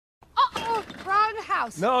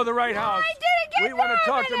house. No, the right house. I didn't get We want to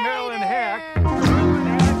talk to Marilyn Heck.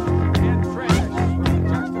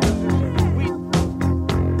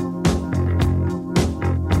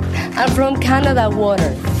 I'm from Canada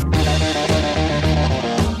Water.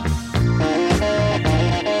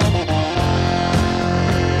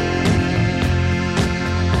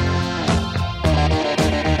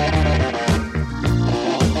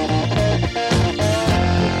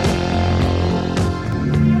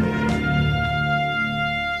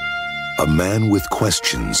 A man with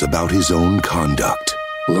questions about his own conduct.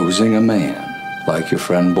 Losing a man like your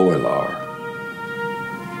friend Boilar.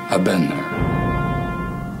 I've been there.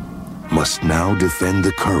 Must now defend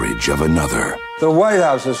the courage of another. The White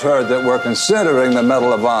House has heard that we're considering the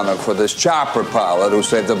Medal of Honor for this chopper pilot who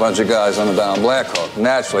saved a bunch of guys on the down Black Hawk.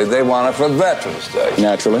 Naturally, they want it for Veterans Day.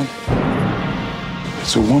 Naturally.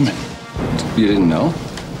 It's a woman. You didn't know?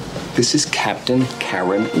 This is Captain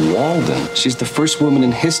Karen Walden. She's the first woman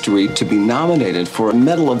in history to be nominated for a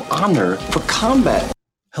Medal of Honor for combat.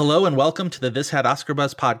 Hello and welcome to the This Had Oscar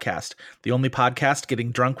Buzz podcast, the only podcast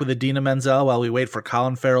getting drunk with Idina Menzel while we wait for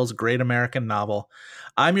Colin Farrell's great American novel.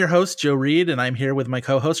 I'm your host, Joe Reed, and I'm here with my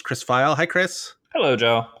co-host, Chris Feil. Hi, Chris. Hello,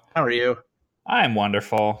 Joe. How are you? I'm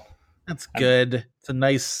wonderful. That's good. It's a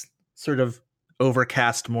nice sort of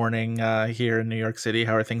overcast morning here in New York City.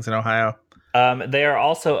 How are things in Ohio? They are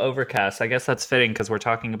also overcast. I guess that's fitting because we're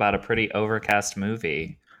talking about a pretty overcast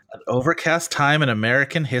movie. An overcast time in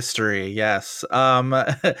American history, yes.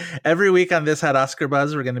 Every week on This Had Oscar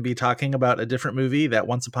Buzz, we're going to be talking about a different movie that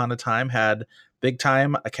once upon a time had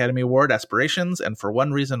big-time Academy Award aspirations, and for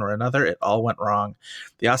one reason or another, it all went wrong.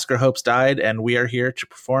 The Oscar hopes died, and we are here to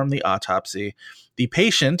perform the autopsy. The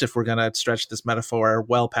patient, if we're going to stretch this metaphor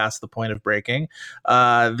well past the point of breaking,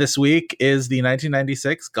 this week is the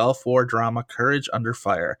 1996 Gulf War drama Courage Under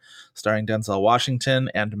Fire, starring Denzel Washington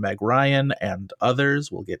and Meg Ryan and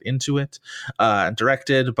others. We'll get into it.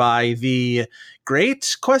 Directed by the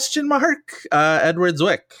great Edward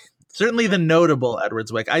Zwick. Certainly the notable Edward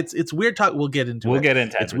Zwick. It's weird talk. We'll get into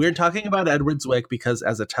it. It's weird talking about Edward Zwick because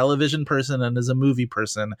as a television person and as a movie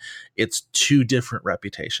person, it's two different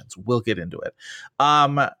reputations. We'll get into it.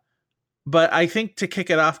 But I think to kick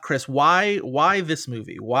it off, Chris, why this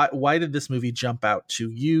movie? Why did this movie jump out to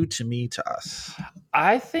you, to me, to us?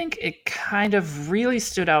 I think it kind of really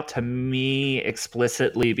stood out to me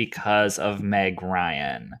explicitly because of Meg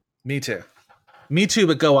Ryan. Me too,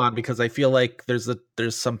 but go on because I feel like there's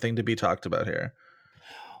something to be talked about here.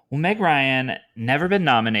 Well, Meg Ryan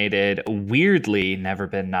weirdly never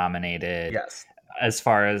been nominated. Yes. As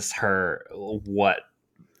far as what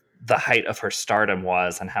the height of her stardom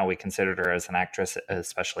was and how we considered her as an actress,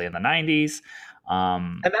 especially in the 90s.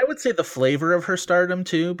 And I would say the flavor of her stardom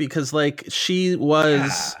too, because like she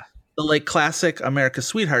was the like classic America's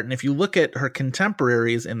sweetheart. And if you look at her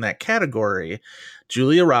contemporaries in that category,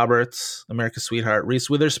 Julia Roberts, America's sweetheart, Reese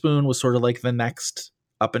Witherspoon was sort of like the next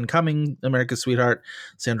up and coming America's sweetheart,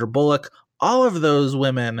 Sandra Bullock, all of those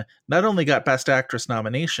women not only got Best Actress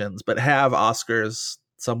nominations, but have Oscars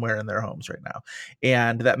somewhere in their homes right now.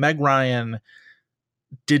 And that Meg Ryan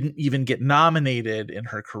didn't even get nominated in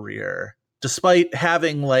her career, despite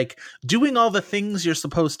having doing all the things you're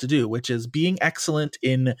supposed to do, which is being excellent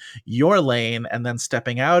in your lane and then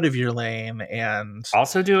stepping out of your lane and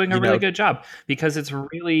also doing a really good job, because it's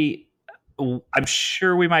really, I'm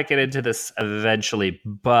sure we might get into this eventually,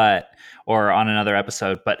 or on another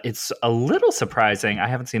episode, but it's a little surprising. I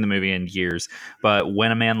haven't seen the movie in years, but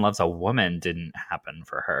When a Man Loves a Woman didn't happen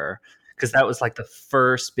for her. Because that was like the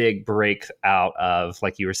first big breakout of,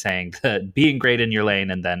 like you were saying, being great in your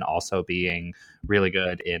lane and then also being really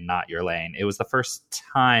good in not your lane. It was the first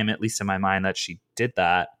time, at least in my mind, that she did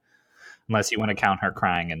that, unless you want to count her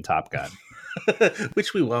crying in Top Gun.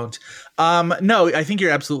 Which we won't. No, I think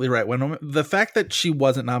you're absolutely right. The fact that she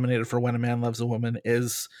wasn't nominated for When a Man Loves a Woman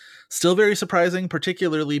is still very surprising,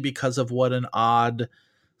 particularly because of what an odd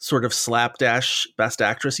sort of slapdash Best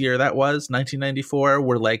Actress year that was, 1994,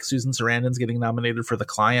 where like Susan Sarandon's getting nominated for The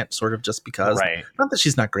Client sort of just because. Right. Not that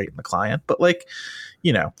she's not great in The Client, but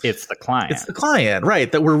it's The Client. It's The Client,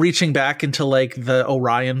 right? That we're reaching back into like the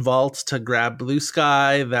Orion vault to grab Blue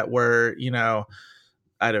Sky, that we're,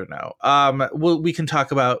 I don't know. We can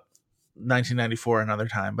talk about 1994 another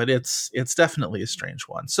time, but it's definitely a strange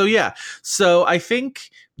one. So yeah, so I think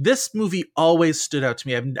this movie always stood out to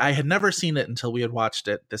me. I had never seen it until we had watched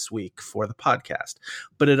it this week for the podcast,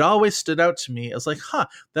 but it always stood out to me as like,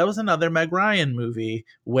 that was another Meg Ryan movie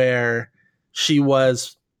where she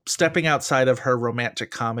was stepping outside of her romantic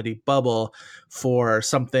comedy bubble for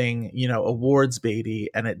something, awards baity,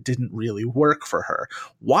 and it didn't really work for her.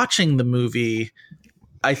 Watching the movie,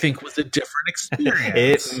 I think was a different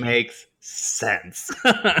experience. It makes sense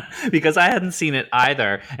because I hadn't seen it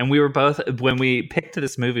either, and we were both, when we picked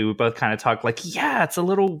this movie, we both kind of talked like, yeah, it's a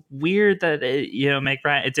little weird that Meg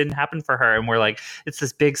Ryan, it didn't happen for her, and we're like, it's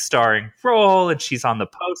this big starring role and she's on the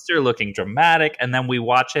poster looking dramatic, and then we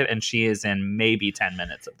watch it and she is in maybe 10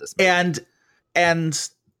 minutes of this movie. And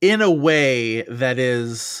in a way that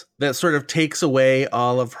sort of takes away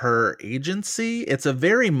all of her agency. It's a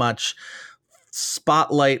very much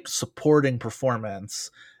spotlight supporting performance.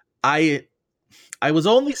 I was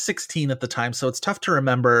only 16 at the time, so it's tough to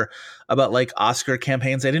remember about like Oscar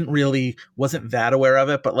campaigns. I wasn't that aware of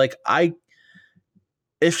it, but like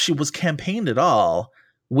if she was campaigned at all,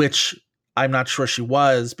 which I'm not sure she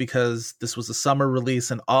was, because this was a summer release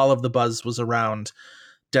and all of the buzz was around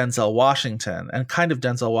Denzel Washington and kind of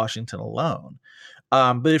Denzel Washington alone.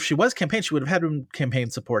 But if she was campaigned, she would have had him campaign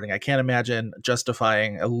supporting. I can't imagine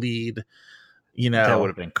justifying a lead. That would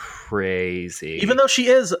have been crazy. Even though she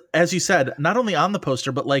is, as you said, not only on the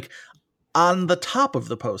poster, but like on the top of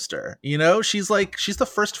the poster. She's the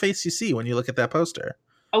first face you see when you look at that poster.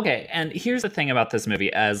 Okay, and here's the thing about this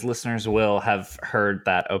movie, as listeners will have heard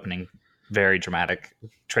that opening very dramatic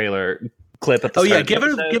trailer clip at the start.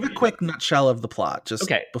 Give a quick nutshell of the plot just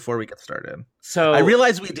before we get started. So I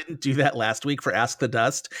realized we didn't do that last week for Ask the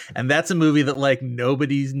Dust, and that's a movie that like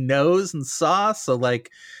nobody knows and saw, so like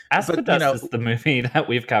Ask the Dust is the movie that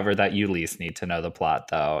we've covered that you least need to know the plot,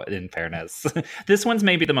 though, in fairness. This one's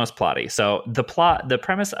maybe the most plotty. So the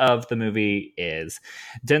premise of the movie is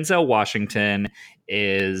Denzel Washington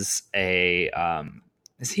is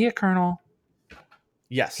is he a colonel?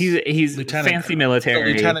 Yes. He's Lieutenant fancy Colonel.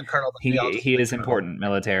 Military. Lieutenant Colonel. He is important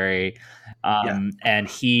military. And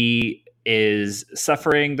he is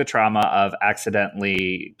suffering the trauma of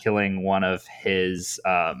accidentally killing one of his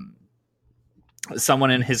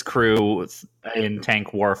someone in his crew in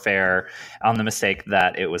tank warfare on the mistake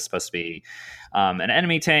that it was supposed to be an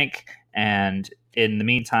enemy tank. And in the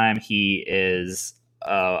meantime, he is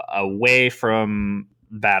away from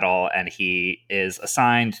battle, and he is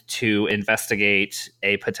assigned to investigate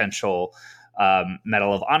a potential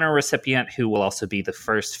Medal of Honor recipient who will also be the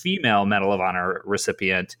first female Medal of Honor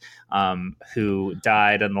recipient who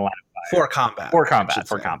died in the line of fire. For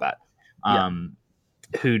combat.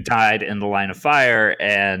 Who died in the line of fire,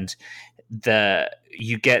 and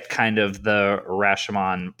you get kind of the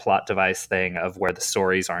Rashomon plot device thing of where the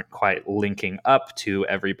stories aren't quite linking up to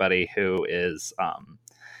everybody who is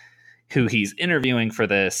who he's interviewing for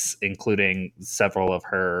this, including several of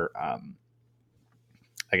her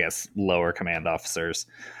lower command officers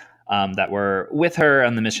that were with her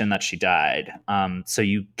on the mission that she died. So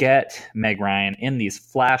you get Meg Ryan in these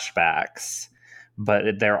flashbacks,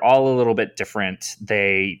 but they're all a little bit different.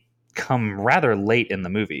 They come rather late in the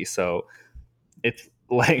movie. So it's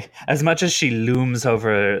like, as much as she looms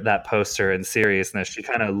over that poster in seriousness, she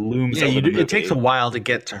kind of looms over the movie. It takes a while to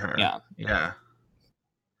get to her. Yeah.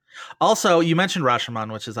 Also, you mentioned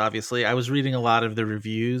Rashomon, which is obviously, I was reading a lot of the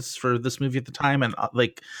reviews for this movie at the time, and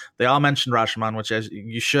like they all mentioned Rashomon, which as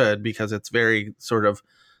you should, because it's very sort of,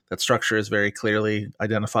 that structure is very clearly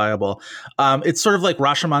identifiable. It's sort of like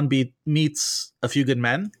Rashomon meets A Few Good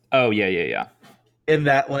Men. Oh yeah. In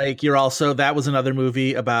that, like, that was another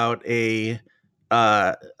movie about a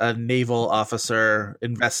naval officer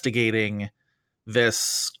investigating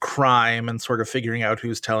this crime and sort of figuring out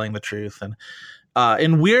who's telling the truth.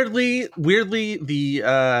 And weirdly,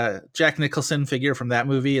 the Jack Nicholson figure from that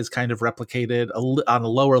movie is kind of replicated on a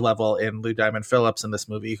lower level in Lou Diamond Phillips in this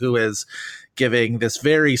movie, who is giving this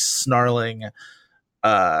very snarling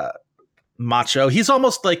macho. He's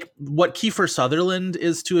almost like what Kiefer Sutherland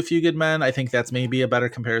is to A Few Good Men. I think that's maybe a better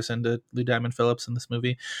comparison to Lou Diamond Phillips in this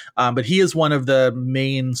movie. But he is one of the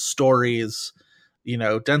main stories.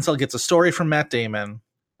 Denzel gets a story from Matt Damon,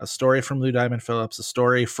 a story from Lou Diamond Phillips, a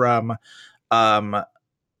story from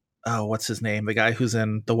what's his name? The guy who's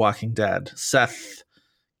in The Walking Dead, Seth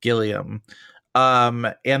Gilliam.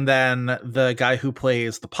 And then the guy who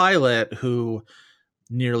plays the pilot who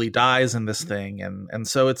nearly dies in this thing. And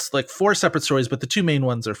so it's like 4 separate stories, but the 2 main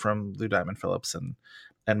ones are from Lou Diamond Phillips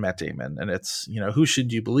and Matt Damon. And it's, who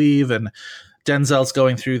should you believe? And Denzel's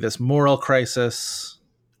going through this moral crisis.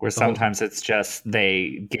 Where sometimes it's just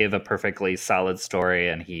they give a perfectly solid story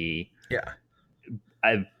and he... Yeah.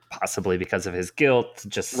 Possibly because of his guilt,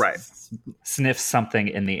 just sniffs something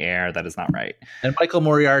in the air that is not right. And Michael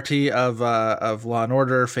Moriarty of Law and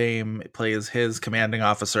Order fame plays his commanding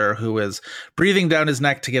officer, who is breathing down his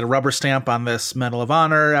neck to get a rubber stamp on this Medal of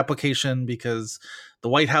Honor application because the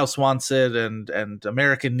White House wants it and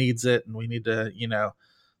America needs it, and we need to,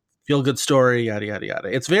 feel good story, yada yada yada.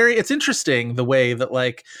 It's interesting the way that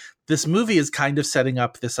like this movie is kind of setting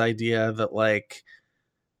up this idea that like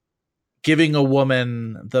giving a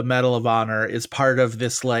woman the Medal of Honor is part of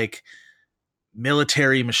this like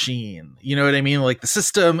military machine. You know what I mean? Like the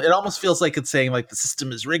system, it almost feels like it's saying like the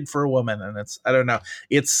system is rigged for a woman, and I don't know.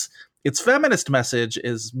 Its feminist message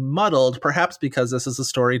is muddled, perhaps because this is a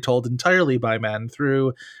story told entirely by men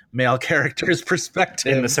through male characters'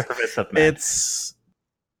 perspective. In the service of men.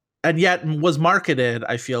 And yet was marketed,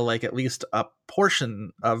 I feel like at least a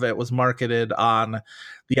portion of it was marketed on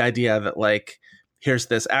the idea that like, here's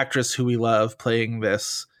this actress who we love playing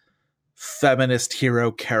this feminist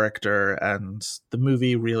hero character, and the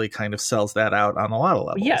movie really kind of sells that out on a lot of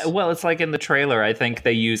levels. Yeah, well, it's like in the trailer, I think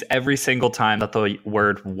they use every single time that the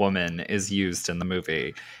word woman is used in the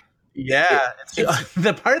movie. Yeah, it's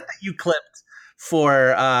the part that you clipped for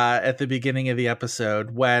at the beginning of the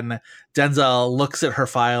episode when Denzel looks at her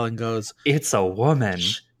file and goes, "It's a woman."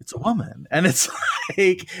 It's a woman. And it's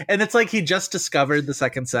like he just discovered the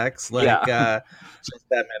second sex. Like just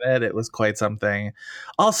that minute, it was quite something.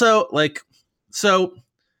 Also, like, so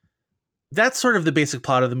that's sort of the basic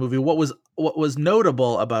plot of the movie. What was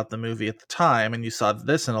notable about the movie at the time, and you saw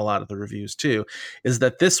this in a lot of the reviews too, is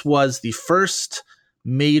that this was the first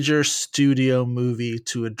major studio movie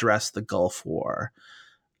to address the Gulf War.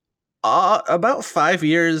 About 5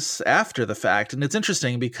 years after the fact. And it's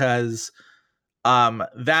interesting because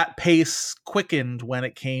that pace quickened when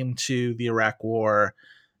it came to the Iraq War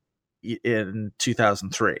in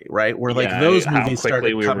 2003, right? Where like those movies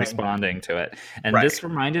started we coming. were responding to it. And this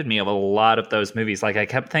reminded me of a lot of those movies. Like I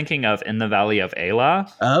kept thinking of In the Valley of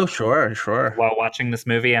Elah. Oh, sure. While watching this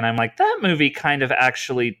movie. And I'm like, that movie kind of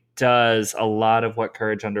actually does a lot of what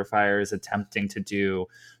Courage Under Fire is attempting to do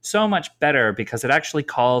so much better, because it actually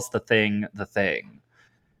calls the thing.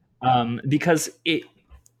 Because it,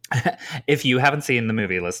 if you haven't seen the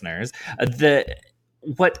movie, listeners,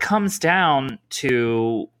 what comes down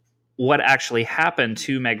to what actually happened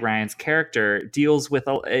to Meg Ryan's character deals with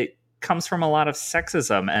it comes from a lot of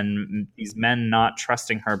sexism and these men not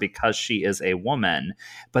trusting her because she is a woman,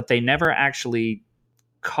 but they never actually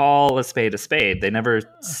call a spade a spade. They never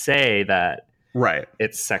say that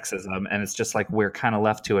it's sexism, and it's just like we're kind of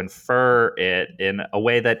left to infer it in a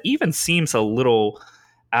way that even seems a little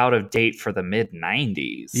out of date for the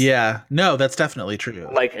mid-90s. Yeah, no, that's definitely true.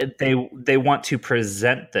 Like they want to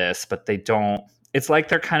present this, but they don't. It's like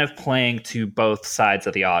they're kind of playing to both sides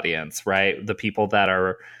of the audience, right? The people that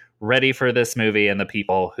are ready for this movie and the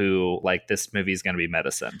people who like this movie is going to be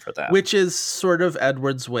medicine for them. Which is sort of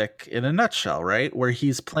Edward Zwick in a nutshell, right? Where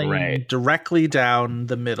he's playing directly down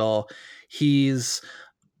the middle. The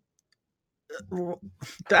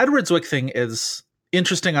Edward Zwick thing is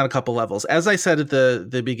interesting on a couple levels. As I said at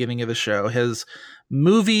the beginning of the show, his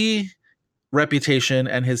movie reputation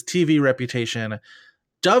and his TV reputation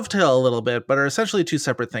dovetail a little bit, but are essentially two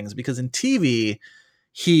separate things, because in TV,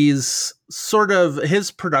 he's sort of,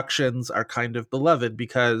 his productions are kind of beloved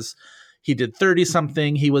because he did 30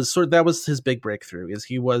 something. He was that was his big breakthrough, is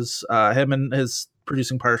he was him and his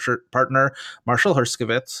producing partner Marshall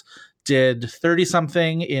Herskovitz did 30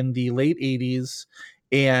 something in the late 80s,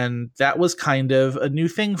 and that was kind of a new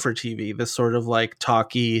thing for TV, this sort of like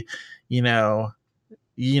talky,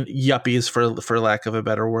 yuppies for lack of a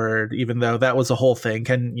better word, even though that was a whole thing.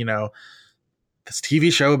 This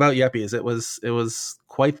TV show about yuppies, it was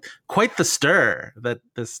quite the stir that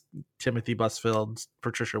this Timothy Busfield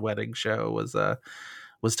Patricia Wedding show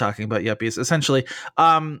was talking about yuppies. Essentially,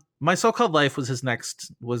 My So-Called Life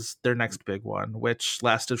was their next big one, which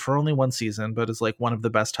lasted for only one season, but is like one of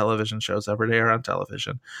the best television shows ever to air on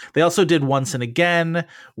television. They also did Once and Again,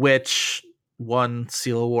 which won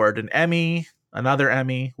Seal Award and Emmy. Another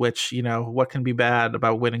Emmy, which, what can be bad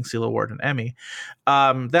about winning Seal Award and Emmy?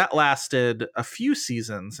 That lasted a few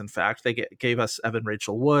seasons. In fact, they gave us Evan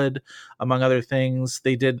Rachel Wood, among other things.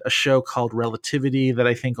 They did a show called Relativity that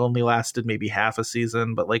I think only lasted maybe half a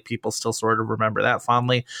season, but like people still sort of remember that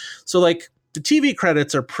fondly. So like the TV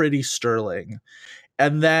credits are pretty sterling.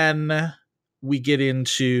 And then we get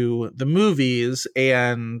into the movies,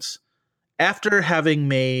 and after having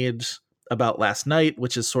made About Last Night,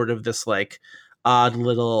 which is sort of this like odd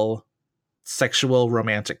little sexual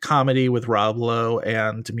romantic comedy with Rob Lowe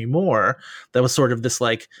and Demi Moore, that was sort of this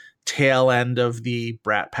like tail end of the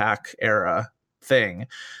Brat Pack era thing.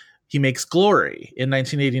 He makes Glory in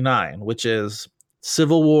 1989, which is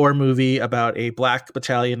Civil War movie about a black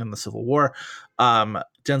battalion in the Civil War.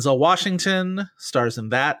 Denzel Washington stars in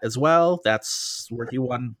that as well. That's where he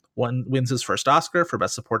wins his first Oscar for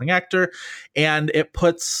Best Supporting Actor, and it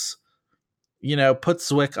puts put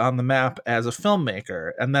Zwick on the map as a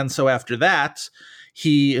filmmaker. And then so after that,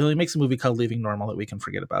 he makes a movie called Leaving Normal that we can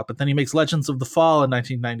forget about. But then he makes Legends of the Fall in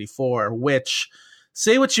 1994, which,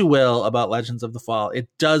 say what you will about Legends of the Fall, it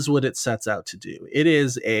does what it sets out to do. It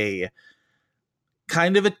is a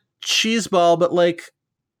kind of a cheeseball, but like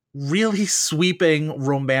really sweeping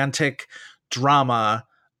romantic drama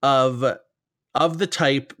of the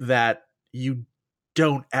type that you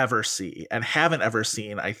don't ever see and haven't ever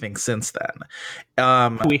seen, I think, since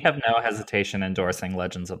then. We have no hesitation endorsing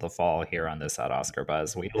Legends of the Fall here on this at Oscar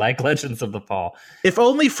Buzz. We like Legends of the Fall. If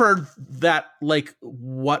only for that, like,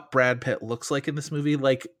 what Brad Pitt looks like in this movie.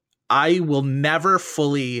 Like, I will never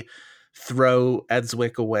fully throw Ed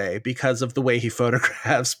Zwick away because of the way he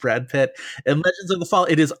photographs Brad Pitt in Legends of the Fall.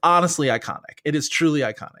 It is honestly iconic. It is truly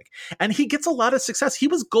iconic. And he gets a lot of success. He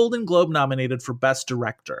was Golden Globe nominated for Best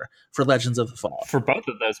Director for Legends of the Fall. For both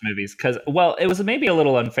of those movies. Because, well, it was maybe a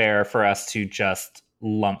little unfair for us to just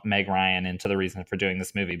lump Meg Ryan into the reason for doing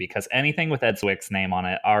this movie, because anything with Ed Zwick's name on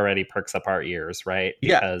it already perks up our ears, right?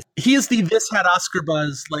 Because he is the This Had Oscar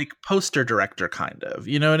Buzz like poster director, kind of,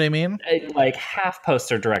 you know what I mean? Like half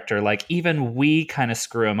poster director. Like even we kind of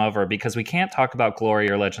screw him over because we can't talk about Glory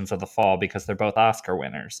or Legends of the Fall because they're both Oscar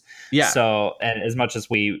winners. Yeah. So, and as much as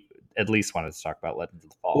we at least wanted to talk about Legends of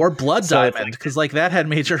the Fall or Blood Diamond, because like that had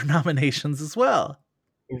major nominations as well.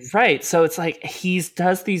 Right. So it's like he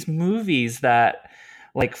does these movies that,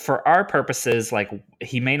 like, for our purposes, like,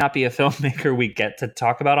 he may not be a filmmaker we get to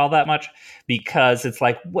talk about all that much because it's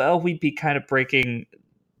like, well, we'd be kind of breaking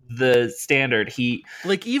the standard.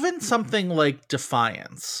 Like, even something like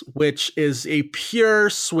Defiance, which is a pure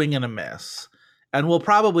swing and a miss, and we'll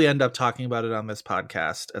probably end up talking about it on this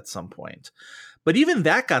podcast at some point. But even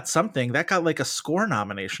that got something. That got like a score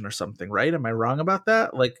nomination or something, right? Am I wrong about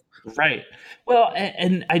that? Like, right. Well,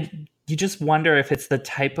 and you just wonder if it's the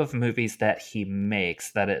type of movies that he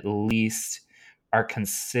makes that at least are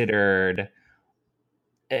considered,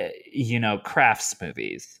 crafts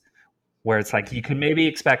movies, where it's like you can maybe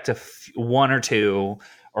expect one or two,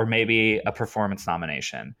 or maybe a performance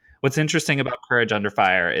nomination. What's interesting about Courage Under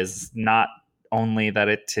Fire is not only that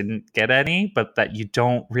it didn't get any, but that you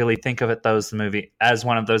don't really think of it as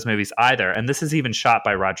one of those movies either. And this is even shot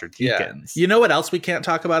by Roger Deakins. You know what else we can't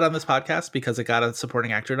talk about on this podcast because it got a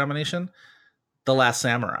supporting actor nomination? The Last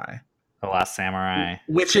Samurai. The Last Samurai.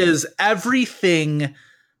 Which is everything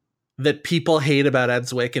that people hate about Ed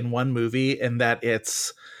Zwick in one movie, in that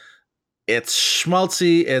it's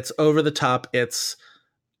schmaltzy, it's over the top, it's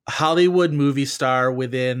Hollywood movie star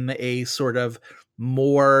within a sort of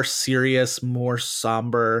more serious, more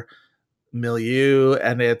somber milieu,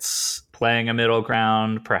 and it's playing a middle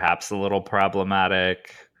ground, perhaps a little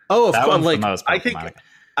problematic. Oh, of course, like, the most problematic.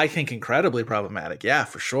 I think incredibly problematic. Yeah,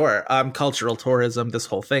 for sure. Cultural tourism, this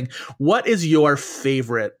whole thing. What is your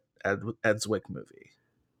favorite Ed Zwick movie?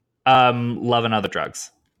 Love and Other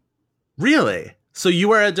Drugs. Really? So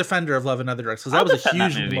you are a defender of Love and Other Drugs, because that was a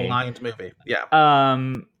huge maligned movie.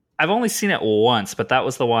 Yeah. I've only seen it once, but that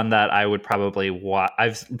was the one that I would probably watch.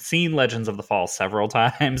 I've seen Legends of the Fall several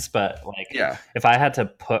times, but if I had to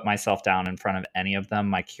put myself down in front of any of them,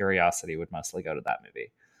 my curiosity would mostly go to that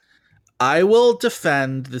movie. I will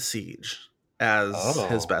defend The Siege as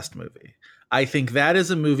his best movie. I think that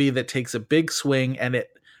is a movie that takes a big swing and it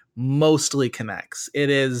mostly connects.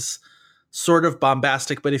 It is sort of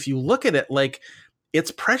bombastic, but if you look at it, like,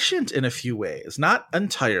 it's prescient in a few ways, not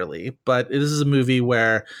entirely, but this is a movie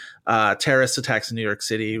where terrorist attacks in New York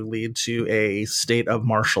City lead to a state of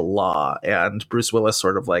martial law, and Bruce Willis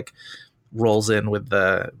sort of like rolls in with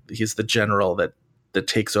he's the general that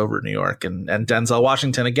takes over New York, and Denzel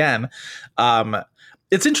Washington again.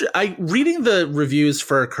 It's interesting. Reading the reviews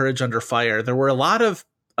for Courage Under Fire, there were a lot of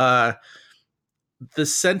the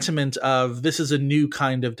sentiment of this is a new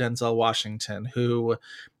kind of Denzel Washington who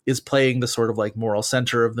is playing the sort of like moral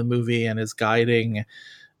center of the movie and is guiding,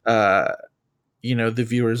 the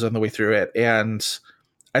viewers on the way through it. And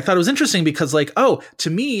I thought it was interesting because, like, to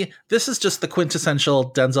me, this is just the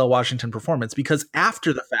quintessential Denzel Washington performance, because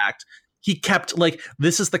after the fact, he kept, like,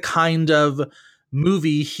 this is the kind of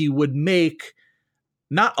movie he would make.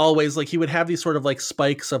 Not always, like, he would have these sort of like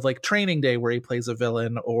spikes of like Training Day where he plays a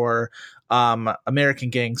villain, or American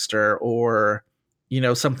Gangster, or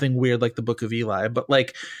something weird like The Book of Eli. But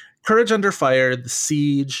like Courage Under Fire, The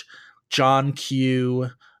Siege, John Q,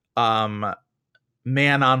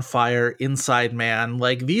 Man on Fire, Inside Man,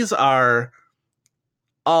 like, these are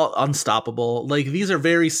all Unstoppable. Like, these are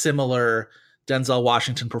very similar Denzel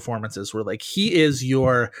Washington performances where, like, he is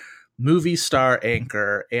your movie star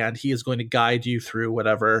anchor and he is going to guide you through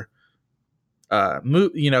whatever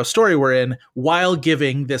story we're in, while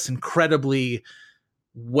giving this incredibly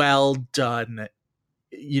well done,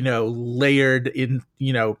 layered in,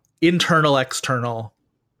 internal, external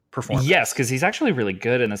performance. Yes, because he's actually really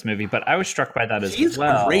good in this movie, but I was struck by that as he's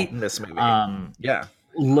well. He's great in this movie. Yeah.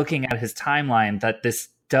 Looking at his timeline, that this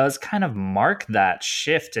does kind of mark that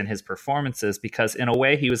shift in his performances, because in a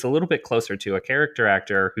way he was a little bit closer to a character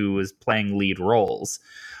actor who was playing lead roles.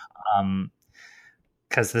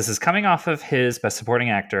 Because this is coming off of his Best Supporting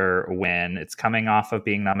Actor win. It's coming off of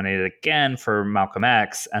being nominated again for Malcolm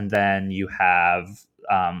X. And then you have,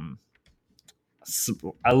 I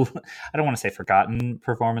don't want to say forgotten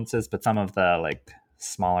performances, but some of the like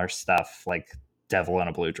smaller stuff, like Devil in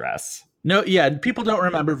a Blue Dress. No, yeah, people don't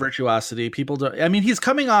remember Virtuosity. People don't. I mean, he's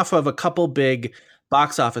coming off of a couple big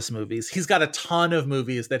box office movies. He's got a ton of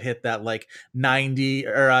movies that hit that like 80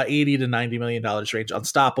 to $90 million range.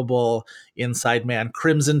 Unstoppable, Inside Man,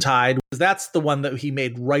 Crimson Tide. That's the one that he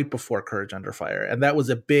made right before Courage Under Fire. And that was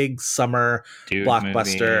a big summer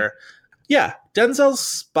blockbuster. Movie. Yeah,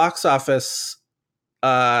 Denzel's box office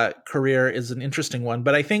career is an interesting one.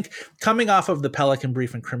 But I think coming off of The Pelican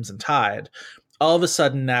Brief and Crimson Tide, all of a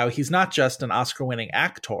sudden now he's not just an Oscar-winning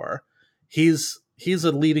actor. He's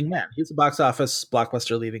a leading man. He's a box office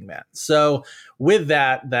blockbuster leading man. So with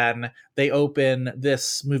that, then they open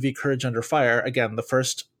this movie, Courage Under Fire, again, the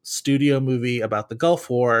first studio movie about the Gulf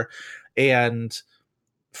War. And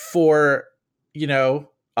for,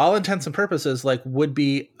 all intents and purposes, like would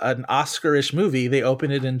be an Oscar-ish movie, they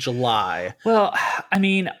open it in July. Well, I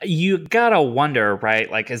mean, you gotta wonder, right?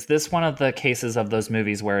 Like, is this one of the cases of those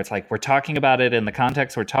movies where it's like, we're talking about it in the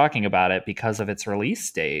context we're talking about it because of its release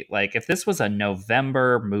date? Like, if this was a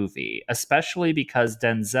November movie, especially because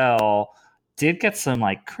Denzel did get some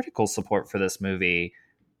like critical support for this movie,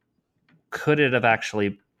 could it have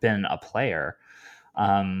actually been a player?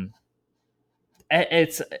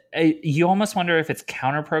 You almost wonder if it's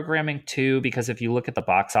counter programming too, because if you look at the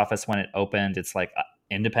box office when it opened, it's like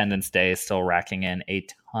Independence Day is still racking in a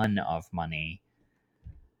ton of money,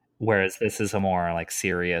 whereas this is a more like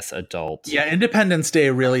serious adult. Yeah, Independence Day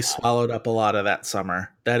really swallowed up a lot of that summer.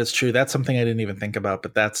 That is true. That's something I didn't even think about,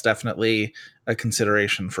 but that's definitely a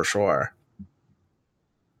consideration for sure.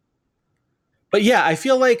 But yeah, I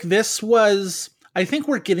feel like I think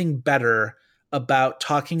we're getting better about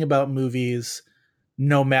talking about movies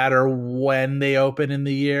no matter when they open in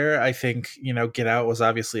the year. I think, Get Out was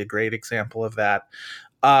obviously a great example of that.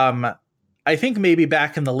 I think maybe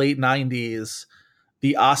back in the late 90s,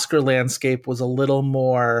 the Oscar landscape was a little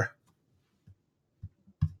more,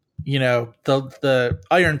 the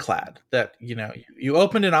ironclad that, you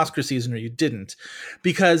opened an Oscar season or you didn't.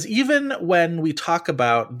 Because even when we talk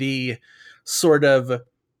about the sort of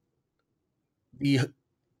the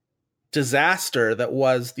disaster that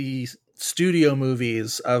was the studio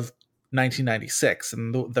movies of 1996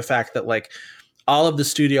 and the fact that like all of the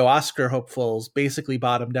studio Oscar hopefuls basically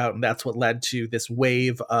bottomed out, and that's what led to this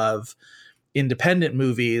wave of independent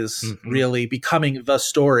movies really becoming the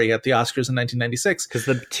story at the Oscars in 1996. Because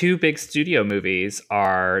the two big studio movies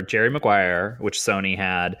are Jerry Maguire, which Sony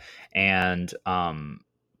had, and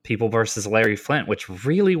People vs. Larry Flint, which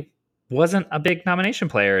really wasn't a big nomination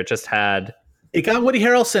player. It just had... It got Woody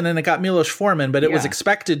Harrelson and it got Milos Forman, but it was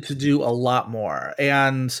expected to do a lot more.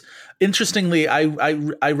 And interestingly,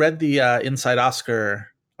 I read the Inside Oscar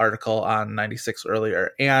article on 96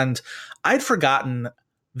 earlier, and I'd forgotten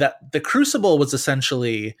that The Crucible was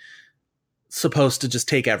essentially supposed to just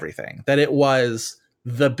take everything, that it was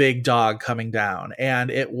the big dog coming down, and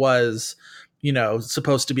it was,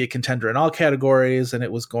 supposed to be a contender in all categories, and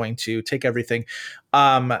it was going to take everything.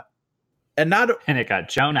 And it got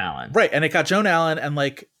Joan Allen. Right. And it got Joan Allen, and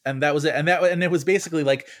that was it. And it was basically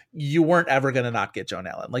like, you weren't ever going to not get Joan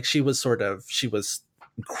Allen. Like she was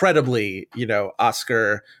incredibly,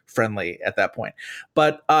 Oscar friendly at that point.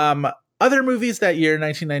 But, other movies that year,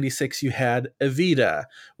 1996, you had Evita,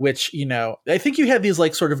 which, I think you had these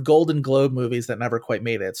like sort of Golden Globe movies that never quite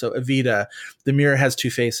made it. So Evita, The Mirror Has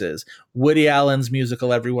Two Faces, Woody Allen's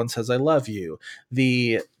musical Everyone Says I Love You,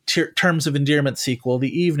 the Terms of Endearment sequel,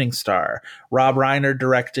 The Evening Star. Rob Reiner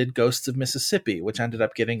directed Ghosts of Mississippi, which ended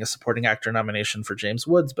up getting a supporting actor nomination for James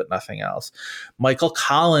Woods, but nothing else. Michael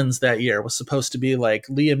Collins that year was supposed to be like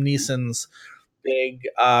Liam Neeson's big,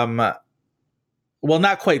 well,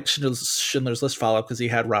 not quite Schindler's List follow-up because he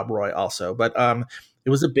had Rob Roy also, but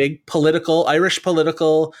it was a big Irish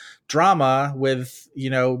political drama with,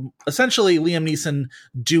 essentially Liam Neeson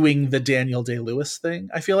doing the Daniel Day-Lewis thing.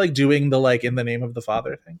 I feel like doing the like In the Name of the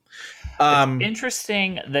Father thing. It's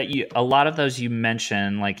interesting that a lot of those you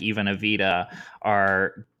mentioned, like even Evita,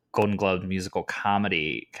 are Golden Globe musical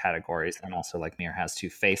comedy categories, and also like Mirror Has Two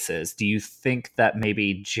Faces. Do you think that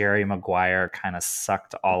maybe Jerry Maguire kind of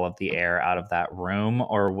sucked all of the air out of that room,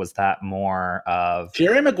 or was that more of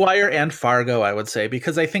Jerry Maguire and Fargo, I would say,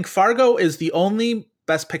 because I think Fargo is the only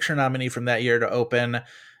Best Picture nominee from that year to open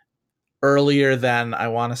earlier than, I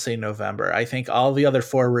want to say, November. I think all the other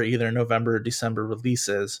four were either November or December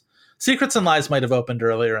releases. Secrets and Lies might have opened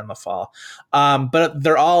earlier in the fall, but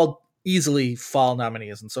they're all easily fall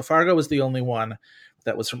nominees. And so Fargo was the only one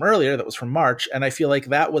that was from earlier, that was from March. And I feel like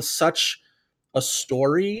that was such a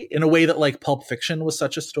story in a way that like Pulp Fiction was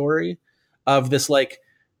such a story of this like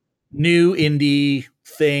new indie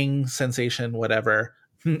thing, sensation, whatever.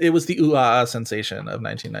 It was the ooh-ah sensation of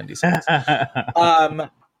 1996.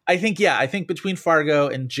 I think between Fargo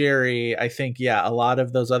and Jerry, a lot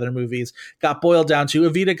of those other movies got boiled down to,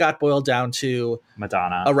 Evita got boiled down to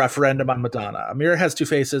Madonna, a referendum on Madonna. A Mirror Has Two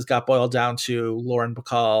Faces got boiled down to Lauren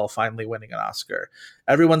Bacall finally winning an Oscar.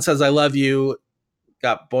 Everyone Says I Love You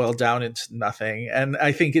got boiled down into nothing. And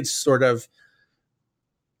I think it's sort of,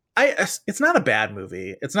 it's not a bad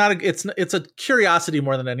movie. It's a curiosity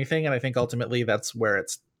more than anything. And I think ultimately that's where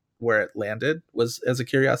it landed, was as a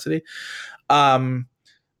curiosity.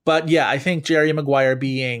 But yeah, I think Jerry Maguire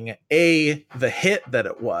being the hit that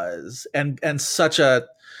it was, and such a,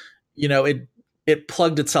 it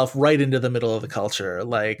plugged itself right into the middle of the culture.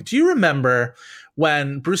 Like, do you remember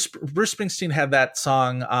when Bruce Springsteen had that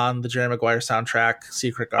song on the Jerry Maguire soundtrack,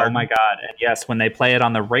 Secret Garden? Oh my God. And yes, when they play it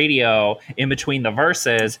on the radio in between the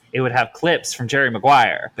verses, it would have clips from Jerry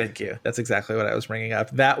Maguire. Thank you. That's exactly what I was bringing up.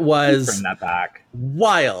 That was bring that back.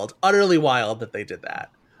 Wild, utterly wild that they did that.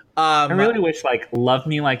 I really wish like Love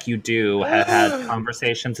Me Like You Do had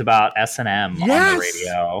conversations about S&M on the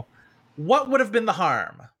radio. What would have been the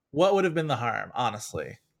harm?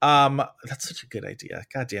 Honestly? That's such a good idea.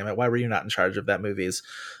 God damn it. Why were you not in charge of that movie's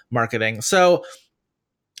marketing? So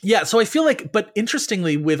yeah, so I feel like, but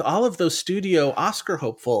interestingly, with all of those studio Oscar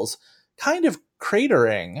hopefuls kind of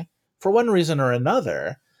cratering for one reason or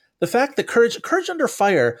another, the fact that Courage Under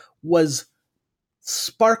Fire was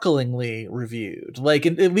sparklingly reviewed, like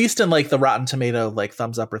at least in like the Rotten Tomato like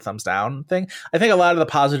thumbs up or thumbs down thing. I think a lot of the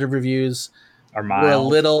positive reviews are mild. Were a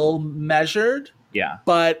little measured,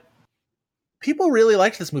 but people really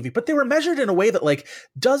liked this movie, but they were measured in a way that like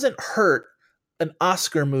doesn't hurt an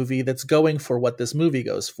Oscar movie that's going for what this movie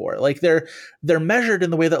goes for. Like they're measured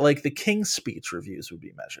in the way that like the King's Speech reviews would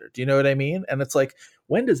be measured. Do you know what I mean? And it's like,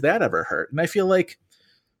 when does that ever hurt? And I feel like,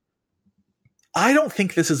 I don't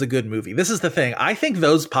think this is a good movie. This is the thing. I think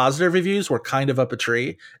those positive reviews were kind of up a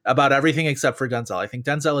tree about everything except for Denzel. I think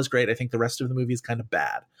Denzel is great. I think the rest of the movie is kind of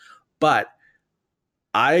bad. But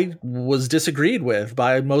I was disagreed with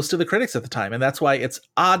by most of the critics at the time. And that's why it's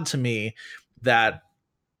odd to me that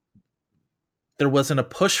there wasn't a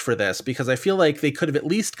push for this, because I feel like they could have at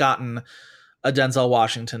least gotten a Denzel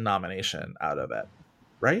Washington nomination out of it.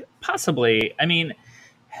 Right? Possibly. I mean,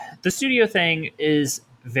 the studio thing is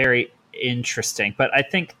very interesting, but I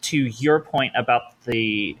think to your point about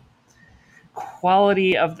the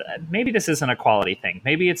quality of maybe this isn't a quality thing,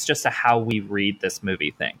 maybe it's just a how we read this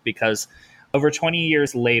movie thing, because over 20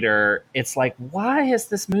 years later it's like, why is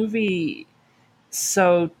this movie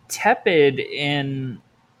so tepid in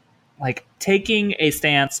like taking a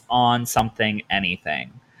stance on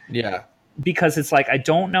anything? Because it's like, I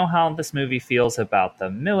don't know how this movie feels about the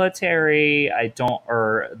military.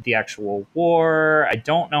 Or the actual war. I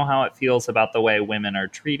don't know how it feels about the way women are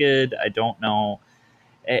treated. I don't know.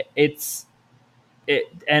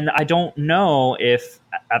 And I don't know if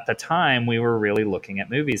at the time we were really looking at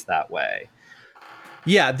movies that way.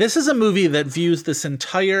 Yeah, this is a movie that views this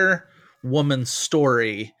entire woman's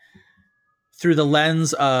story through the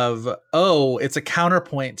lens of, it's a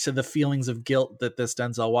counterpoint to the feelings of guilt that this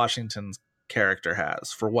Denzel Washington's character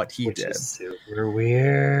has for what he did. Is super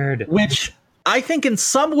weird. Which I think in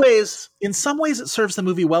some ways it serves the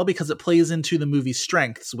movie well, because it plays into the movie's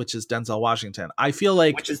strengths, which is Denzel Washington. I feel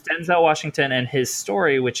like, which is Denzel Washington and his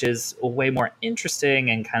story, which is way more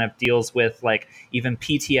interesting and kind of deals with like even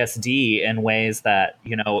PTSD in ways that,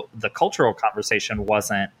 the cultural conversation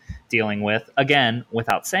wasn't dealing with, again,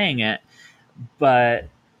 without saying it. But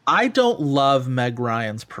I don't love Meg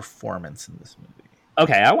Ryan's performance in this movie.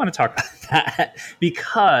 Okay, I want to talk about that,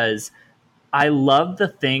 because I love the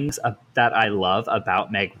things that I love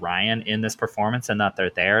about Meg Ryan in this performance, and that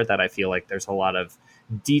they're there, that I feel like there's a lot of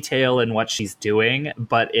detail in what she's doing,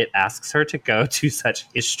 but it asks her to go to such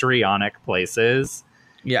histrionic places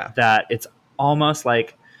that it's almost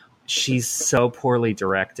like she's so poorly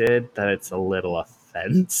directed that it's a little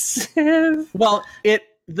offensive. Well,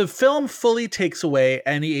 the film fully takes away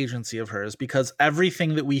any agency of hers, because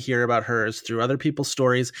everything that we hear about her is through other people's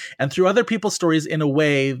stories, and through other people's stories in a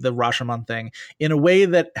way, the Rashomon thing, in a way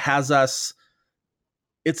that has us,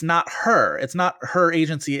 it's not her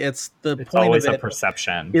agency. It's point always of a it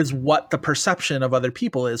perception, is what the perception of other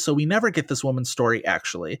people is. So we never get this woman's story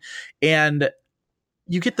actually. And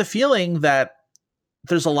you get the feeling that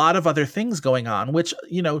there's a lot of other things going on, which,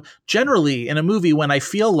 you know, generally in a movie, when I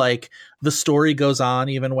feel like the story goes on,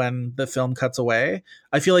 even when the film cuts away,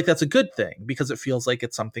 I feel like that's a good thing, because it feels like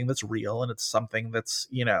it's something that's real and it's something that's,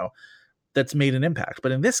 you know, that's made an impact.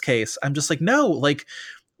 But in this case, I'm just like, no, like,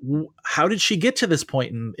 how did she get to this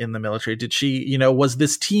point in the military? Did she, you know, was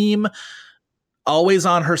this team always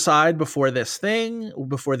on her side before this thing,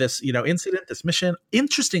 before this, you know, incident, this mission?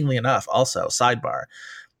 Interestingly enough, also, sidebar,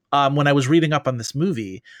 when I was reading up on this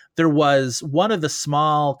movie, there was one of the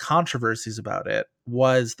small controversies about it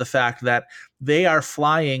was the fact that they are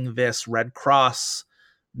flying this Red Cross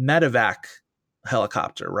medevac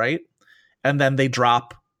helicopter, right? And then they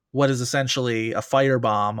drop what is essentially a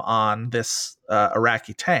firebomb on this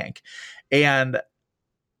Iraqi tank. And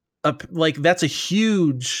like, that's a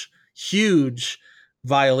huge, huge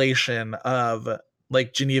violation of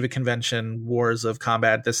like Geneva Convention, wars of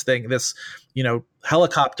combat. This thing, this, you know,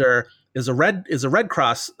 helicopter is a Red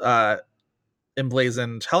Cross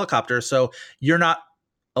emblazoned helicopter, so you're not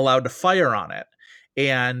allowed to fire on it,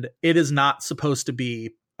 and it is not supposed to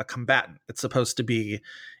be a combatant. It's supposed to be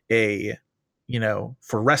a, you know,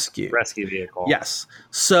 for rescue vehicle. Yes.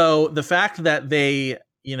 So the fact that they,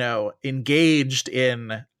 you know, engaged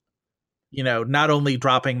in, you know, not only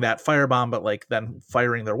dropping that firebomb, but like then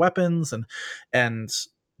firing their weapons, and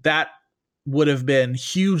that would have been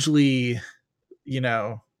hugely, you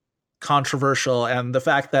know, controversial. And the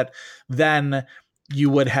fact that then you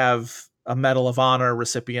would have a Medal of Honor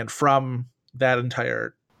recipient from that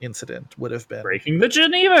entire incident would have been breaking the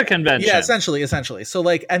Geneva Convention. Yeah, essentially. So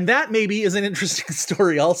like, and that maybe is an interesting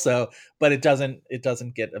story also, but it doesn't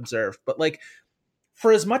get observed. But like,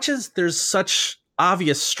 for as much as there's such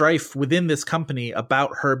obvious strife within this company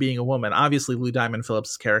about her being a woman, obviously Lou Diamond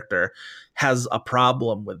Phillips' character has a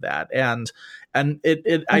problem with that, and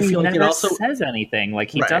I feel like it also says anything. Like,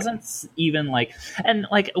 he right. doesn't even like, and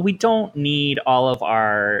like, we don't need all of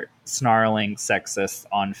our snarling sexists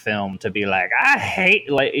on film to be like, I hate,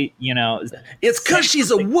 like, you know, it's because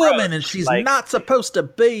she's a woman and she's like, not supposed to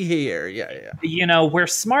be here. Yeah. You know, we're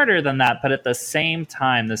smarter than that, but at the same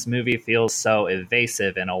time, this movie feels so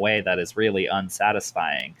evasive in a way that is really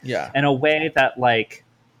unsatisfying. Yeah. In a way that, like,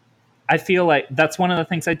 I feel like that's one of the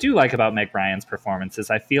things I do like about Meg Ryan's performance is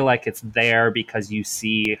I feel like it's there because you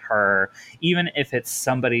see her, even if it's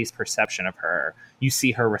somebody's perception of her, you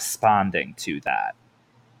see her responding to that.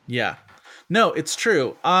 Yeah. No, it's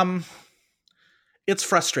true. It's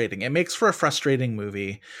frustrating. It makes for a frustrating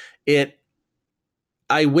movie.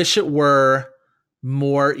 I wish it were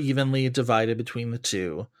more evenly divided between the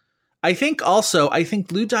two. I think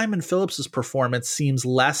Lou Diamond Phillips' performance seems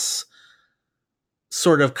less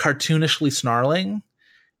sort of cartoonishly snarling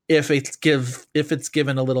if it's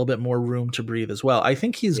given a little bit more room to breathe as well. I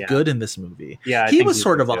think he's good in this movie. Yeah, he was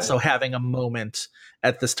sort of also having a moment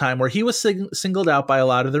at this time where he was singled out by a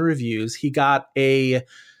lot of the reviews. He got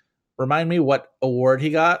remind me what award he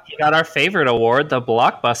got. He got our favorite award, the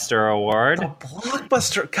Blockbuster Award.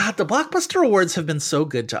 The Blockbuster Awards have been so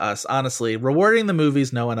good to us, honestly. Rewarding the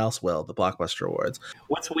movies no one else will, the Blockbuster Awards.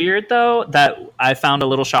 What's weird, though, that I found a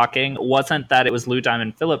little shocking, wasn't that it was Lou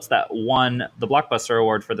Diamond Phillips that won the Blockbuster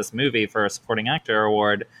Award for this movie, for a Supporting Actor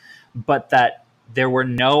Award, but that there were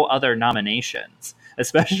no other nominations.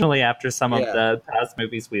 Especially after some of the past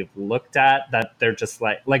movies we've looked at, that they're just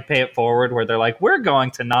like Pay It Forward, where they're like, we're going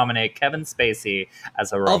to nominate Kevin Spacey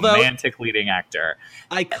as a romantic leading actor.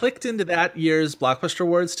 I clicked into that year's Blockbuster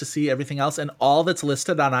Awards to see everything else, and all that's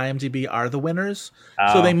listed on IMDb are the winners.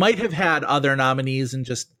 So they might have had other nominees and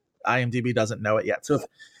just IMDb doesn't know it yet. So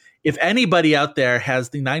if anybody out there has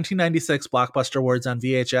the 1996 Blockbuster Awards on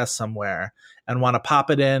VHS somewhere and want to pop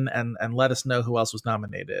it in and let us know who else was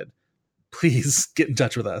nominated, please get in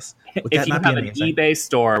touch with us. If you have an eBay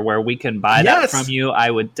store where we can buy that from you, I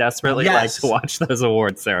would desperately like to watch those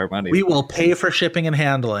award ceremonies. We will pay for shipping and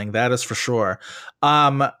handling. That is for sure.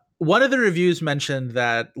 One of the reviews mentioned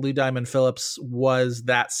that Lou Diamond Phillips was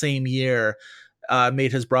that same year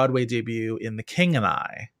made his Broadway debut in The King and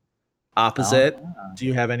I. Opposite. Oh, yeah. Do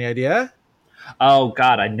you have any idea? Oh,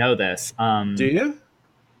 God, I know this. Do you?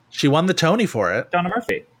 She won the Tony for it. Donna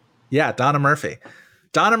Murphy. Yeah, Donna Murphy.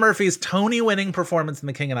 Donna Murphy's Tony-winning performance in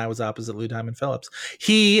The King and I was opposite Lou Diamond Phillips.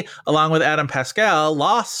 He, along with Adam Pascal,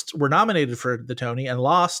 were nominated for the Tony and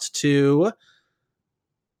lost to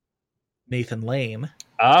Nathan Lane.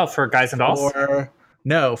 Oh, for Guys and Dolls?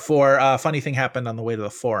 For Funny Thing Happened on the Way to the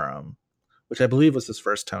Forum, which I believe was his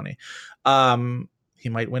first Tony. He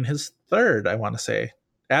might win his third, I want to say.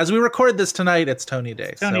 As we record this tonight, it's Tony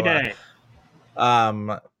Day. Tony Day.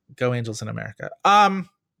 Go Angels in America.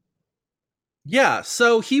 Yeah,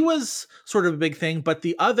 so he was sort of a big thing, but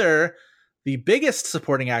the biggest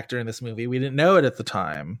supporting actor in this movie, we didn't know it at the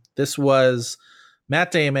time. This was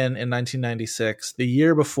Matt Damon in 1996, the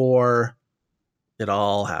year before it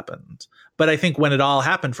all happened. But I think when it all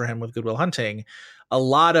happened for him with Good Will Hunting, a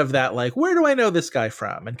lot of that, like, where do I know this guy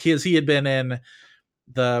from? And because he had been in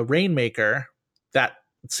The Rainmaker that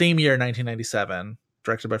same year, 1997,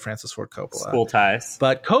 directed by Francis Ford Coppola. School Ties.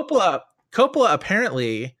 But Coppola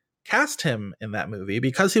apparently cast him in that movie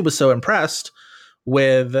because he was so impressed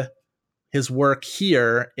with his work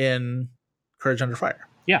here in Courage Under Fire.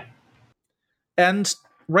 Yeah. And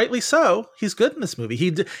rightly so. He's good in this movie.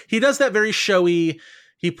 He does that very showy.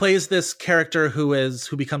 He plays this character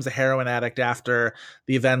who becomes a heroin addict after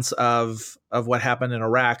the events of what happened in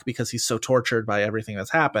Iraq because he's so tortured by everything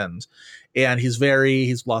that's happened. And he's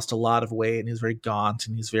lost a lot of weight and he's very gaunt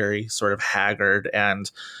and he's very sort of haggard. And,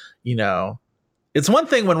 you know, it's one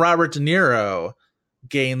thing when Robert De Niro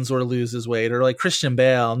gains or loses weight, or like Christian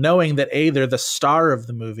Bale, knowing that they're the star of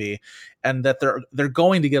the movie and that they're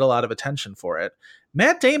going to get a lot of attention for it.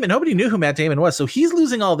 Matt Damon, nobody knew who Matt Damon was, so he's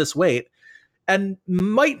losing all this weight, and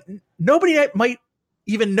nobody might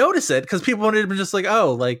even notice it because people would have been just like,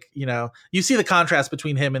 oh, like, you know, you see the contrast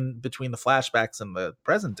between him and between the flashbacks and the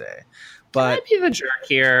present day. But Can I be the jerk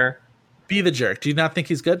here? Be the jerk. Do you not think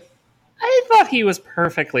he's good? I thought he was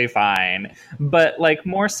perfectly fine, but like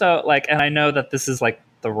more so like, and I know that this is like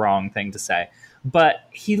the wrong thing to say, but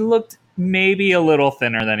he looked maybe a little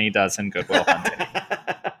thinner than he does in Good Will Hunting.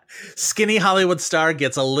 Skinny Hollywood star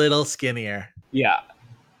gets a little skinnier. Yeah.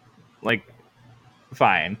 Like,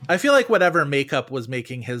 fine. I feel like whatever makeup was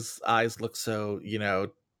making his eyes look so, you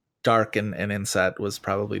know, dark and inset was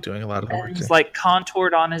probably doing a lot of the work. He's like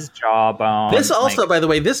contoured on his jawbone. This also, like, by the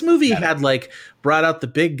way, this movie had like brought out the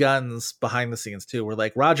big guns behind the scenes too, where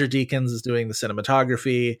like Roger Deakins is doing the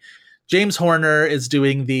cinematography. James Horner is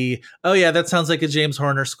doing oh yeah, that sounds like a James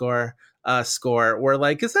Horner score. Where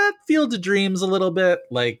like, is that Field of Dreams a little bit?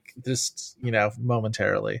 Like just, you know,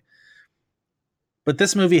 momentarily. But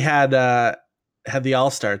this movie had the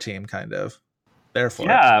all-star team kind of there for it.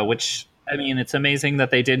 Yeah, which, I mean, it's amazing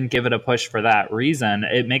that they didn't give it a push for that reason.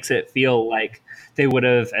 It makes it feel like they would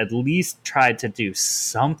have at least tried to do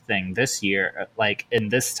something this year, like in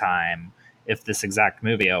this time, if this exact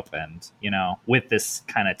movie opened, you know, with this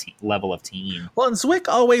kind of level of team. Well, and Zwick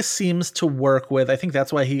always seems to work with, I think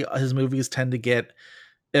that's why his movies tend to get,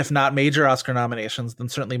 if not major Oscar nominations, then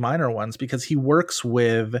certainly minor ones, because he works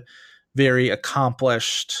with very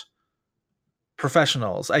accomplished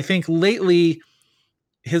professionals. I think lately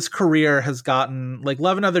his career has gotten, like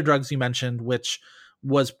Love and Other Drugs you mentioned, which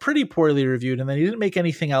was pretty poorly reviewed, and then he didn't make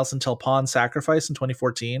anything else until Pawn Sacrifice in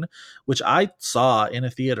 2014, which I saw in a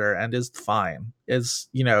theater and is fine. Is,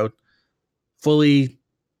 you know, fully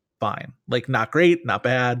fine. Like not great, not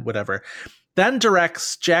bad, whatever. Then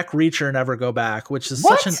directs Jack Reacher Never Go Back, which is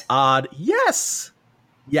such an odd... Yes.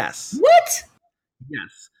 What?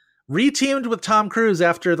 Yes. Reteamed with Tom Cruise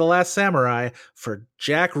after The Last Samurai for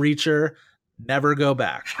Jack Reacher Never Go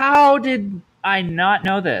Back. How did I not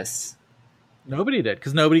know this? Nobody did,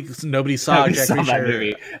 because nobody saw Jack Reacher that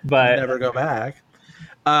movie, but Never Go Back.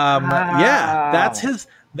 Yeah,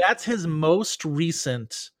 that's his most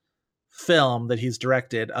recent film that he's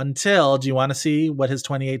directed. Until, do you want to see what his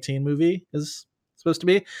 2018 movie is supposed to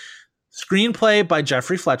be? Screenplay by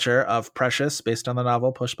Jeffrey Fletcher of Precious, based on the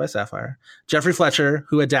novel Push by Sapphire. Jeffrey Fletcher,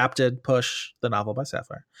 who adapted Push, the novel by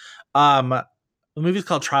Sapphire. The movie's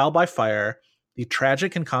called Trial by Fire, the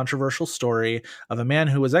tragic and controversial story of a man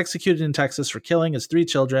who was executed in Texas for killing his 3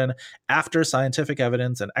 children after scientific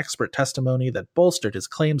evidence and expert testimony that bolstered his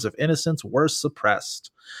claims of innocence were suppressed.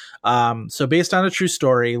 So based on a true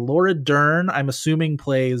story, Laura Dern, I'm assuming,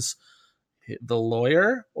 plays the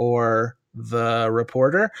lawyer or the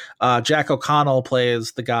reporter. Jack O'Connell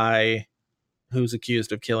plays the guy who's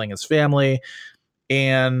accused of killing his family.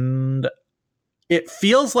 And it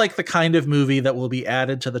feels like the kind of movie that will be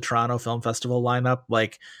added to the Toronto Film Festival lineup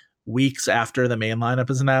like weeks after the main lineup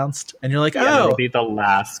is announced. And you're like, it'll be the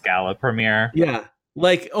last gala premiere. Yeah.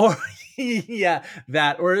 Like, or yeah,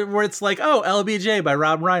 that, or where it's like, oh, LBJ by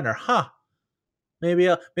Rob Reiner. Huh. Maybe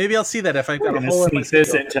I'll see that if I've got a hole in my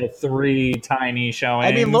schedule. This into 3 tiny showings.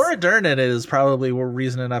 I mean, Laura Dern in it is probably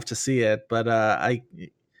reason enough to see it, but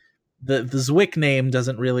the Zwick name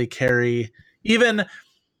doesn't really carry, even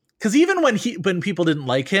Because even when people didn't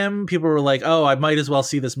like him, people were like, "Oh, I might as well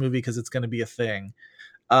see this movie because it's going to be a thing,"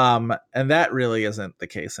 and that really isn't the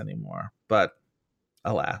case anymore. But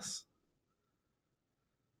alas.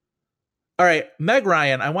 All right, Meg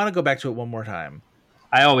Ryan. I want to go back to it one more time.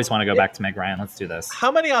 I always want to go back to Meg Ryan. Let's do this.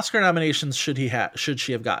 How many Oscar nominations should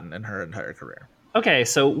she have gotten in her entire career? Okay,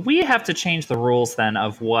 so we have to change the rules then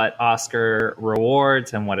of what Oscar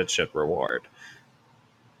rewards and what it should reward.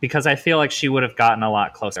 Because I feel like she would have gotten a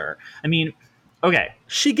lot closer. I mean, okay.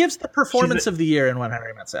 She gives the performance of the year in When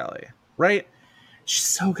Harry Met Sally, right? She's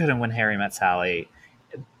so good in When Harry Met Sally.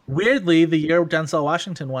 Weirdly, the year Denzel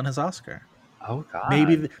Washington won his Oscar. Oh, God.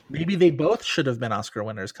 Maybe they both should have been Oscar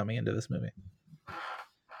winners coming into this movie.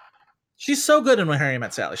 She's so good in When Harry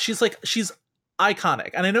Met Sally. She's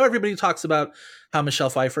iconic. And I know everybody talks about how Michelle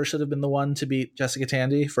Pfeiffer should have been the one to beat Jessica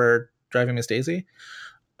Tandy for Driving Miss Daisy.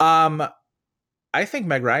 I think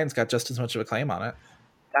Meg Ryan's got just as much of a claim on it.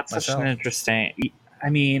 That's such an interesting... I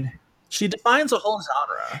mean... She defines a whole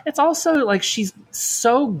genre. It's also like she's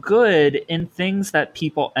so good in things that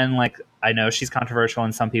people... And like, I know she's controversial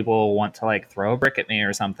and some people want to like throw a brick at me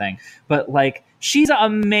or something. But like, she's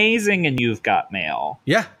amazing in You've Got Mail.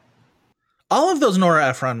 Yeah. All of those Nora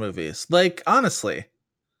Ephron movies, like, honestly,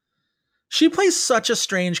 she plays such a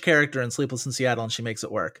strange character in Sleepless in Seattle and she makes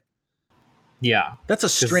it work. Yeah. That's a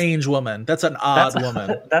strange woman. That's an odd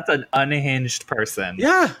woman. That's an unhinged person.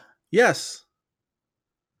 Yeah. Yes.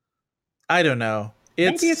 I don't know.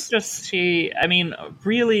 Maybe it's just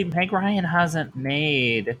really, Meg Ryan hasn't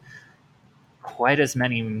made quite as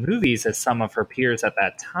many movies as some of her peers at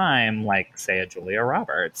that time, like, say, a Julia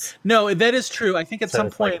Roberts. No, that is true. I think at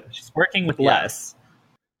some point... Like, she's working with less.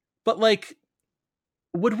 But, like,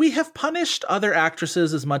 would we have punished other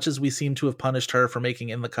actresses as much as we seem to have punished her for making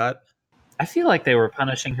In the Cut? I feel like they were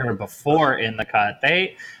punishing her before In the Cut.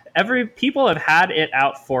 People have had it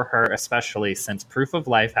out for her, especially since Proof of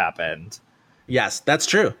Life happened. Yes, that's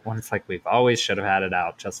true. When it's like we've always should have had it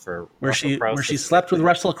out just for where she slept with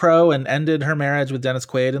Russell Crowe and ended her marriage with Dennis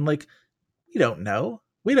Quaid, and like we don't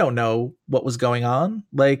know what was going on,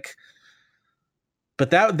 like. But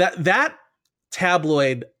that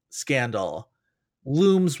tabloid scandal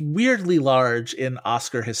looms weirdly large in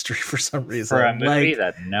Oscar history for some reason. For a movie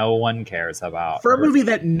that no one cares about. For a movie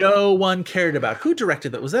that no one cared about. Who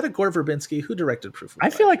directed that? Was that a Gore Verbinski? Who directed Proof of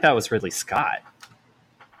Life? I feel like that was Ridley Scott.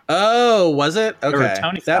 Oh, was it? Okay.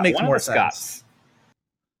 Tony Scott, that makes more sense. Scotts.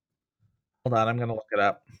 Hold on, I'm going to look it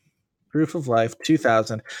up. Proof of Life,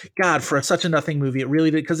 2000. God, for such a nothing movie, it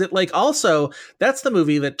really did. Because it, like, also, that's the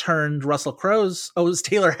movie that turned Russell Crowe's... Oh, it was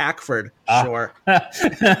Taylor Hackford. Sure.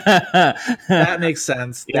 That makes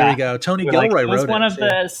sense. Yeah. There you go. Tony Gilroy wrote it. It was one of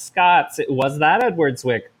the Scotts. Was that Edward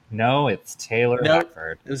Zwick? No, it's Taylor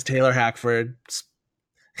Hackford. It was Taylor Hackford.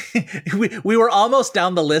 we were almost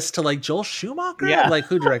down the list to, like, Joel Schumacher? Yeah. Like,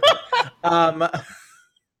 who directed?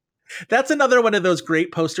 That's another one of those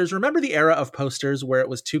great posters. Remember the era of posters where it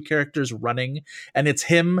was two characters running and it's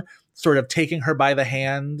him sort of taking her by the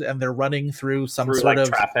hand and they're running through sort like of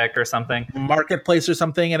traffic or something, marketplace or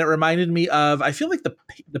something. And it reminded me of, I feel like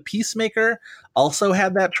the Peacemaker also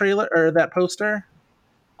had that trailer or that poster.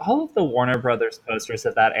 All of the Warner Brothers posters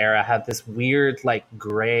of that era have this weird, like,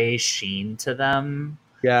 gray sheen to them.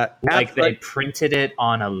 Yeah. Like they printed it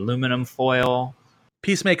on aluminum foil.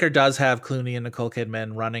 Peacemaker does have Clooney and Nicole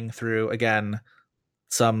Kidman running through, again,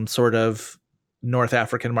 some sort of North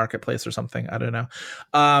African marketplace or something. I don't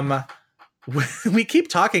know. We keep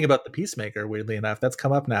talking about the Peacemaker, weirdly enough. That's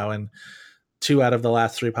come up now in 2 out of the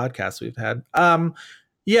last 3 podcasts we've had.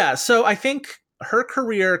 Yeah, so I think her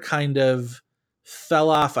career kind of fell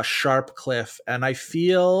off a sharp cliff, and I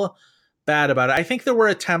feel bad about it. I think there were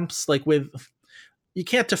attempts, like with... You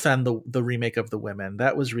can't defend the remake of The Women.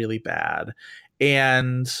 That was really bad.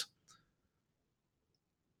 And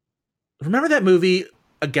remember that movie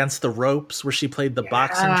Against the Ropes where she played the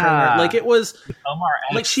boxing trainer? Like, it was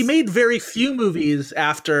like she made very few movies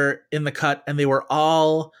after In the Cut and they were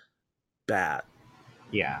all bad.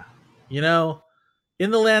 Yeah. You know,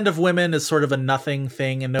 In the Land of Women is sort of a nothing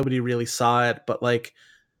thing and nobody really saw it, but like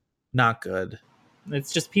not good.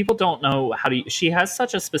 It's just people don't know how to... She has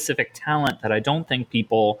such a specific talent that I don't think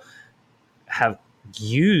people have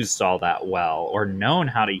used all that well or known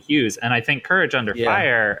how to use. And I think Courage Under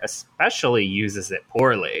Fire especially uses it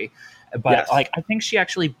poorly. But like, I think she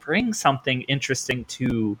actually brings something interesting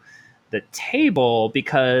to the table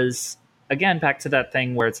because, again, back to that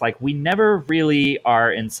thing where it's like we never really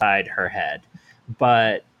are inside her head.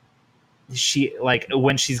 But she, like,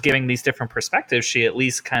 when she's giving these different perspectives, she at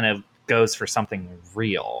least kind of goes for something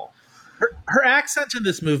real. Her accent in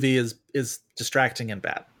this movie is distracting and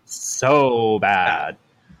bad. So bad.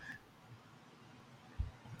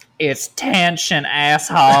 It's tension,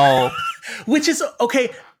 asshole. Which is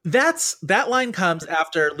okay. That line comes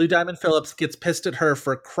after Lou Diamond Phillips gets pissed at her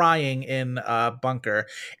for crying in Bunker,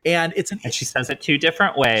 and and she says it two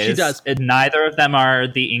different ways. She does. And neither of them are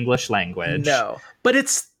the English language. No, but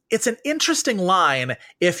it's an interesting line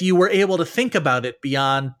if you were able to think about it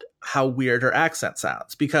beyond how weird her accent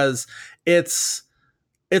sounds, because it's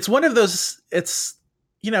one of those. It's,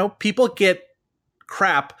 people get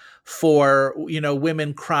crap for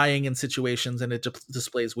women crying in situations, and it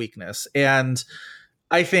displays weakness, and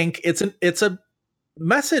I think it's a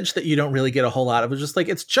message that you don't really get a whole lot of. It's just like,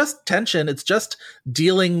 it's just tension. It's just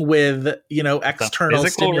dealing with, external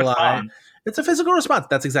stimuli. Response. It's a physical response.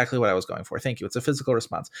 That's exactly what I was going for. Thank you. It's a physical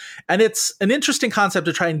response. And it's an interesting concept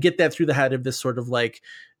to try and get that through the head of this sort of like,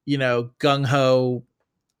 gung-ho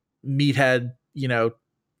meathead,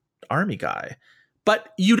 army guy. But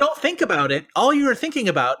you don't think about it. All you're thinking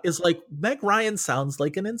about is like, Meg Ryan sounds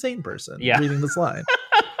like an insane person reading this line.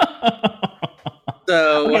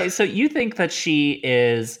 So you think that she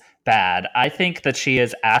is bad. I think that she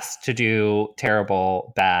is asked to do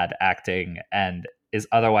terrible, bad acting and is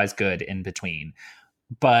otherwise good in between.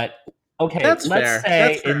 But okay, let's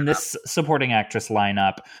say in this supporting actress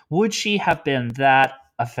lineup, would she have been that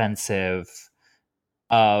offensive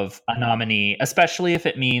of a nominee, especially if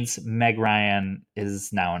it means Meg Ryan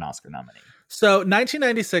is now an Oscar nominee? So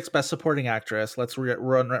 1996 Best Supporting Actress, let's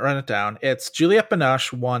run it down. It's Juliette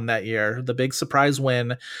Binoche won that year. The big surprise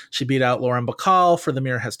win. She beat out Lauren Bacall for The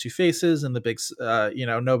Mirror Has Two Faces, and the big,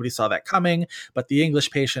 nobody saw that coming. But The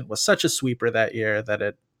English Patient was such a sweeper that year that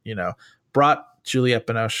it, brought Juliette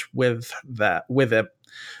Binoche with it.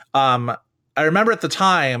 I remember at the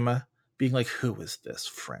time being like, who is this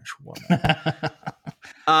French woman?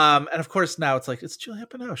 And of course now it's like, it's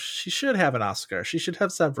Juliette Binoche. She should have an Oscar. She should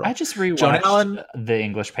have several. I just rewatched The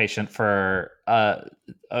English Patient for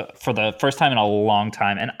the first time in a long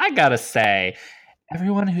time, and I gotta say,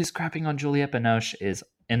 everyone who's crapping on Juliette Binoche is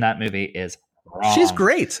in that movie is wrong. She's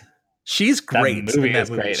great. She's great. That movie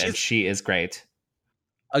is great, and she is great.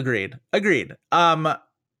 Agreed.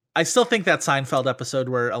 I still think that Seinfeld episode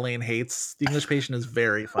where Elaine hates The English Patient is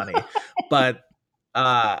very funny, but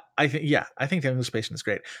I think The English Patient is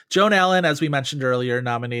great. Joan Allen, as we mentioned earlier,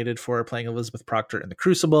 nominated for playing Elizabeth Proctor in The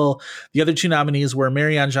Crucible. The other two nominees were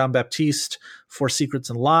Marianne Jean-Baptiste for Secrets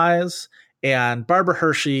and Lies and Barbara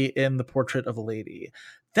Hershey in The Portrait of a Lady.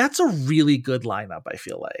 That's a really good lineup, I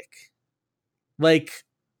feel like. Like,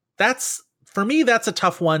 for me, that's a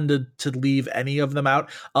tough one to leave any of them out.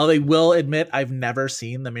 I will admit I've never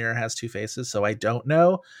seen The Mirror Has Two Faces, so I don't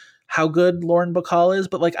know how good Lauren Bacall is,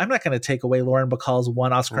 but like, I'm not going to take away Lauren Bacall's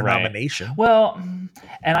one Oscar nomination. Well,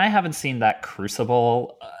 and I haven't seen that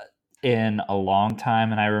Crucible in a long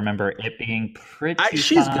time, and I remember it being pretty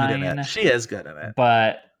she's fine, good in it. She is good in it.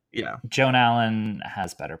 But Joan Allen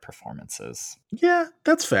has better performances. Yeah,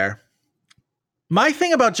 that's fair. My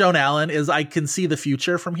thing about Joan Allen is I can see the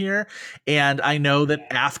future from here. And I know that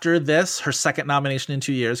after this, her second nomination in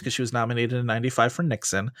 2 years, because she was nominated in 95 for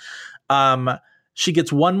Nixon, she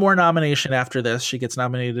gets one more nomination after this. She gets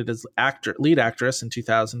nominated as lead actress in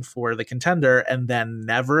 2000 for The Contender, and then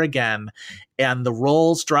never again. And the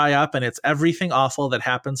roles dry up, and it's everything awful that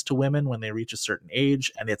happens to women when they reach a certain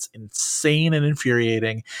age. And it's insane and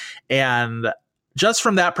infuriating. And just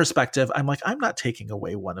from that perspective, I'm like, I'm not taking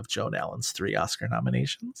away one of Joan Allen's 3 Oscar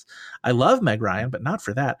nominations. I love Meg Ryan, but not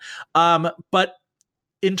for that. But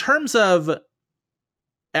in terms of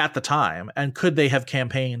at the time, and could they have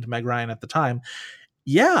campaigned Meg Ryan at the time?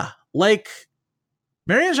 Yeah. Like,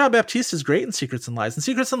 Marianne Jean-Baptiste is great in Secrets and Lies. And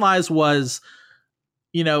Secrets and Lies was,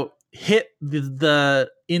 hit the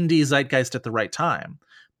indie zeitgeist at the right time.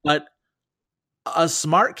 But a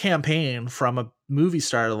smart campaign from a movie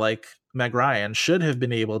star like Meg Ryan should have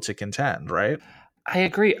been able to contend, right? I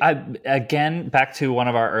agree. Again, back to one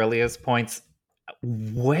of our earliest points,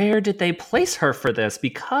 where did they place her for this?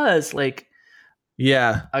 Because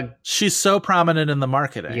she's so prominent in the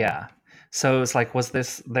marketing. Yeah. So it's like, was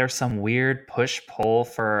there some weird push-pull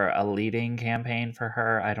for a leading campaign for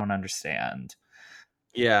her? I don't understand.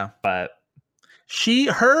 Yeah. But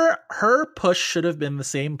her push should have been the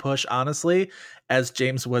same push, honestly, as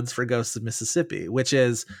James Woods for Ghosts of Mississippi, which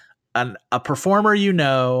is a performer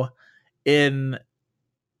in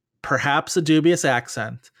perhaps a dubious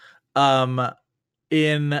accent,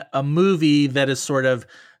 in a movie that is sort of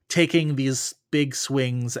taking these big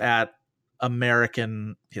swings at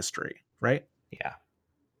American history, right? Yeah.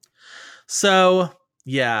 So,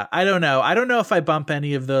 yeah, I don't know. I don't know if I bump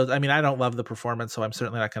any of those. I mean, I don't love the performance, so I'm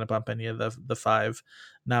certainly not going to bump any of the 5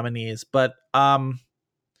 nominees. But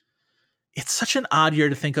it's such an odd year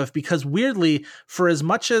to think of because weirdly, for as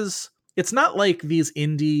much as it's not like these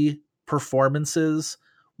indie performances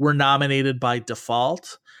were nominated by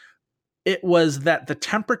default, it was that the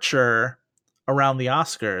temperature around the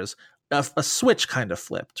Oscars, a switch kind of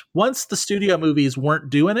flipped. Once the studio movies weren't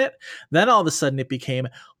doing it, then all of a sudden it became,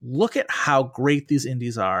 look at how great these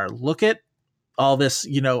indies are. Look at all this,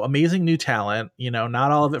 amazing new talent,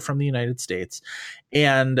 not all of it from the United States.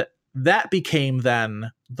 And that became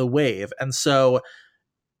then the wave. And so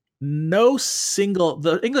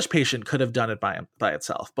the English Patient could have done it by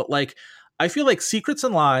itself. But like, I feel like Secrets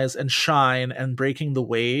and Lies and Shine and Breaking the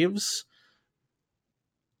Waves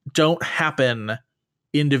don't happen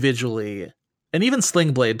individually, and even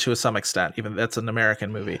Sling Blade to some extent, even that's an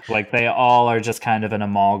American movie. Like they all are just kind of an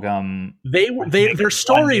amalgam. Their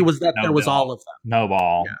story was that there was all of them.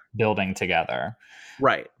 Snowball building together.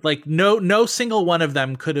 Right. Like no single one of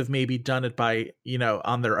them could have maybe done it by,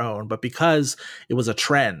 on their own, but because it was a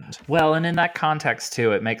trend. Well, and in that context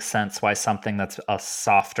too, it makes sense why something that's a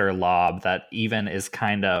softer lob that even is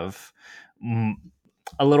kind of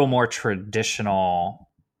a little more traditional,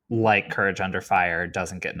 like Courage Under Fire,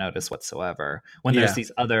 doesn't get noticed whatsoever when there's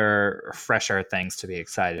these other fresher things to be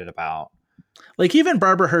excited about. Like even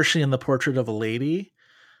Barbara Hershey in The Portrait of a Lady,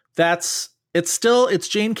 it's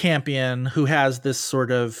Jane Campion who has this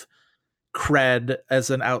sort of cred as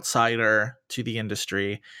an outsider to the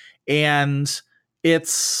industry. And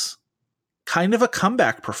it's kind of a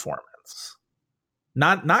comeback performance.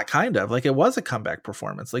 Not kind of, like it was a comeback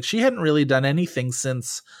performance. Like she hadn't really done anything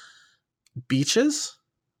since Beaches,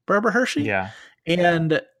 Barbara Hershey. Yeah.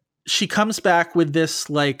 And she comes back with this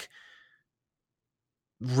like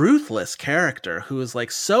ruthless character who is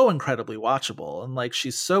like so incredibly watchable, and like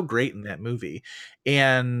she's so great in that movie,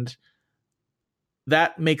 and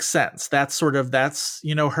that makes sense. That's her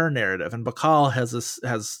narrative, and Bacall has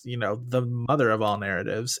the mother of all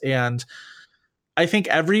narratives. And I think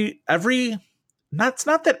it's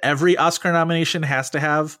not that every Oscar nomination has to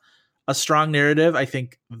have a strong narrative. I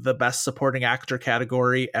think the best supporting actor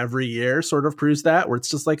category every year sort of proves that, where it's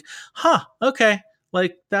just like, okay,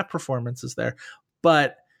 like that performance is there.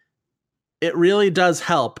 But it really does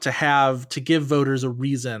help to give voters a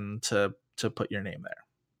reason to put your name there.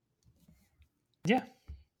 Yeah.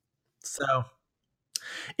 So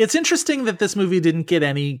it's interesting that this movie didn't get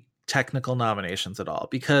any technical nominations at all,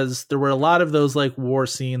 because there were a lot of those like war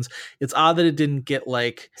scenes. It's odd that it didn't get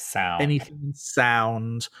like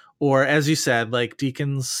sound, or as you said, like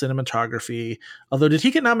Deacon's cinematography. Although, did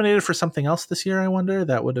he get nominated for something else this year? I wonder.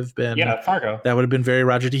 That would have been Fargo. That would have been very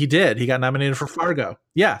Roger. He did. He got nominated for Fargo.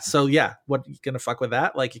 Yeah. So yeah, what, you gonna fuck with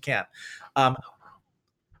that? Like you can't.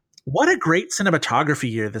 What a great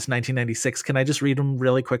cinematography year this 1996. Can I just read them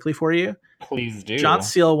really quickly for you? Please do. John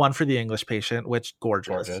Steele won for The English Patient, which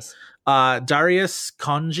gorgeous. Darius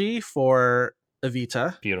Khondji for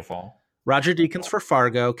Evita. Beautiful. Roger Deakins for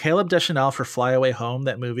Fargo. Caleb Deschanel for Fly Away Home,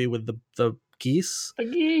 that movie with the geese. The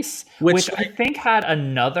geese. Which I think had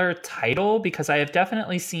another title, because I have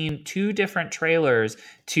definitely seen two different trailers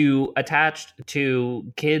to attach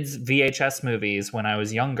to kids' VHS movies when I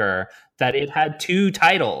was younger, that it had two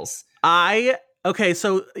titles.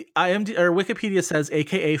 So Wikipedia says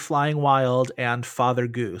AKA Flying Wild and Father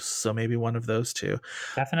Goose. So maybe one of those two.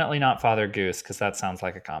 Definitely not Father Goose, because that sounds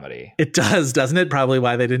like a comedy. It does, doesn't it? Probably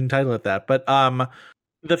why they didn't title it that. But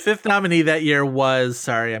the fifth nominee that year was,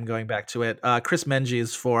 I'm going back to it, Chris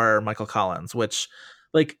Menges for Michael Collins, which,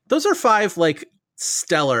 like, those are five, like,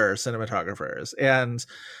 stellar cinematographers. And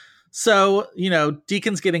so,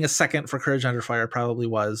 Deakins getting a second for Courage Under Fire probably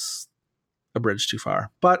was a bridge too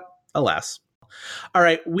far. But alas. All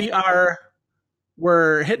right,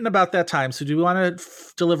 we're hitting about that time. So do we want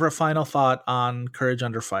to deliver a final thought on Courage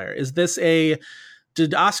Under Fire? Is this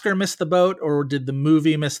did Oscar miss the boat, or did the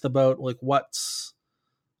movie miss the boat? Like,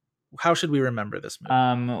 how should we remember this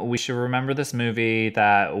movie? We should remember this movie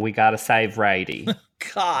that we got to save Rady.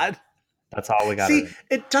 God. That's all we got. See,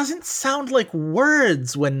 it doesn't sound like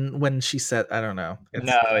words when she said, I don't know.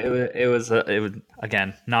 It was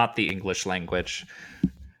again, not the English language.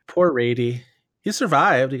 Poor Rady. He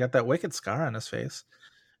survived. He got that wicked scar on his face.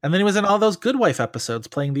 And then he was in all those Good Wife episodes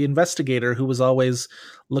playing the investigator who was always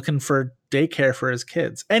looking for daycare for his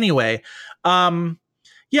kids. Anyway,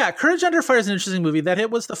 Courage Under Fire is an interesting movie. That it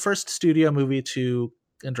was the first studio movie to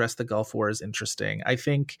address the Gulf War is interesting. I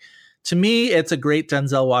think, to me, it's a great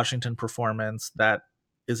Denzel Washington performance that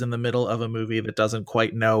is in the middle of a movie that doesn't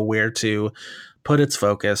quite know where to put its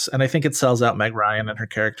focus. And I think it sells out Meg Ryan and her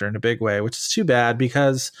character in a big way, which is too bad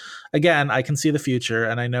because, again, I can see the future,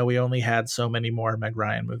 and I know we only had so many more Meg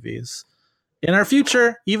Ryan movies in our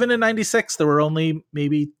future. Even in 96, there were only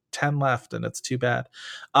maybe 10 left, and it's too bad.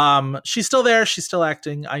 She's still there. She's still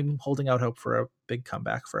acting. I'm holding out hope for a big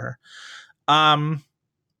comeback for her.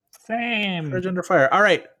 Same. Courage Under Fire. All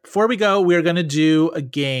right. Before we go, we're going to do a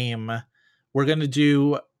game. We're going to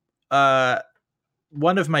do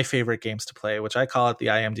one of my favorite games to play, which I call it the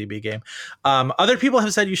IMDb game. Other people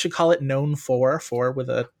have said you should call it Known For with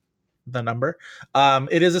the number.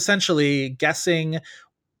 It is essentially guessing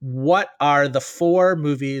what are the 4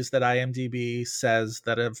 movies that IMDb says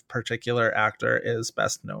that a particular actor is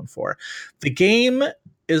best known for. The game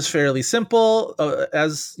is fairly simple,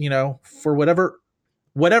 as you know, for whatever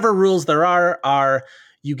rules there are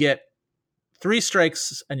you get 3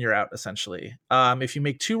 strikes and you're out, essentially. If you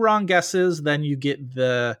make 2 wrong guesses, then you get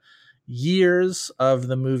the years of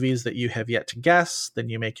the movies that you have yet to guess. Then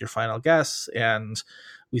you make your final guess, and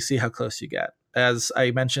we see how close you get. As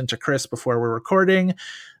I mentioned to Chris before we're recording,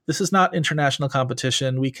 this is not international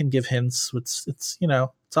competition. We can give hints. It's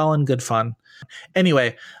all in good fun.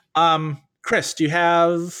 Anyway, Chris, do you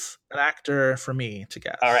have an actor for me to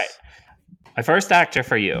guess? All right. My first actor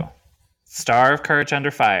for you, star of Courage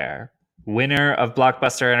Under Fire, winner of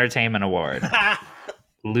Blockbuster Entertainment Award,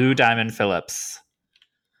 Lou Diamond Phillips.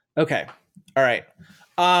 Okay. All right.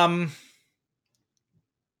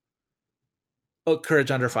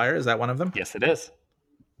 Courage Under Fire, is that one of them? Yes, it is.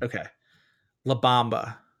 Okay. La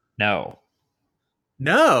Bamba. No.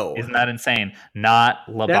 Isn't that insane? Not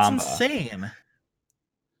La Bamba. That's insane.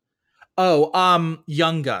 Oh,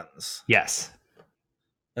 Young Guns. Yes.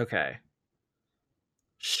 Okay.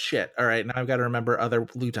 Shit. All right. Now I've got to remember other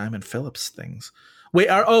Lou Diamond Phillips things. Wait.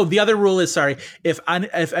 The other rule is, sorry, if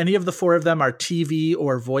any of the 4 of them are TV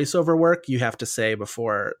or voiceover work, you have to say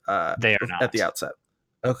before they are not at the outset.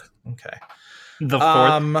 Okay. The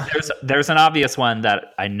 4th, there's an obvious one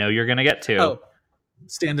that I know you're going to get to. Oh,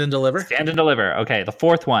 Stand and Deliver. Stand and Deliver. Okay. The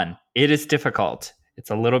 4th one. It is difficult. It's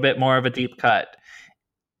a little bit more of a deep cut.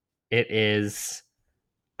 It is.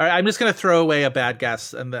 All right, I'm just going to throw away a bad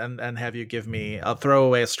guess and have you give me. I'll throw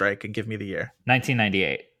away a strike and give me the year.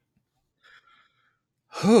 1998.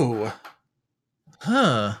 Who?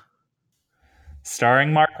 Huh.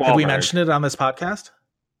 Starring Mark Wahlberg. Have we mentioned it on this podcast?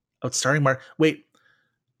 Oh, it's starring Mark. Wait.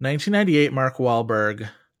 1998, Mark Wahlberg.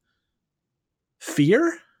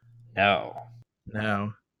 Fear? No.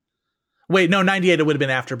 Wait, no, 98. It would have been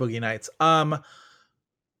after Boogie Nights.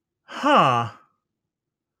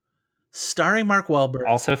 Starring Mark Wahlberg.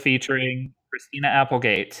 Also featuring Christina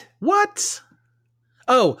Applegate. What?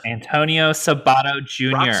 Oh. Antonio Sabato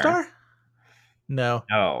Jr. Rockstar? No.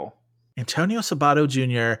 Antonio Sabato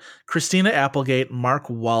Jr., Christina Applegate, Mark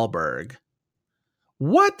Wahlberg.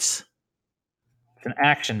 What? It's an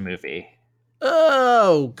action movie.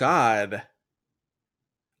 Oh, God.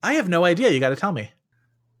 I have no idea. You got to tell me.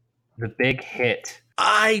 The Big Hit.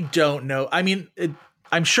 I don't know. I mean,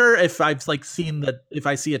 I'm sure if I've if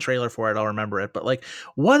I see a trailer for it, I'll remember it. But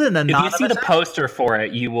what an anonymous. If you see the poster for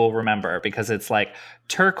it, you will remember, because it's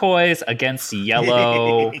turquoise against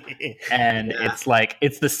yellow, and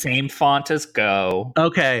it's the same font as Go.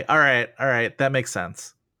 Okay, all right, that makes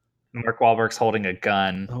sense. Mark Wahlberg's holding a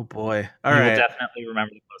gun. Oh boy, you will definitely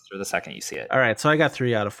remember the poster the second you see it. All right, so I got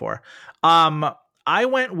 3 out of 4. I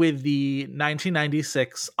went with the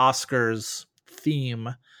 1996 Oscars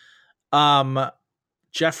theme.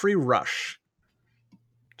 Jeffrey Rush.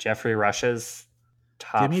 Jeffrey Rush's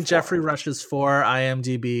top. Give me 4. Jeffrey Rush's 4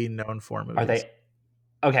 IMDb known for movies. Are they?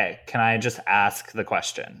 Okay, can I just ask the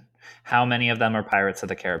question? How many of them are Pirates of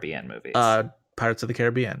the Caribbean movies? Pirates of the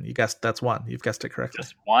Caribbean. You guessed that's one. You've guessed it correctly.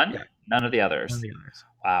 Just one? Yeah. None of the others. None of the others.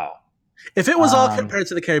 Wow. If it was all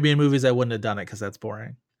Pirates of the Caribbean movies, I wouldn't have done it because that's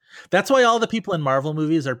boring. That's why all the people in Marvel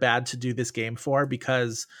movies are bad to do this game for,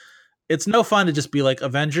 because it's no fun to just be like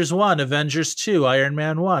Avengers 1, Avengers 2, Iron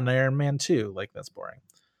Man 1, Iron Man 2. That's boring.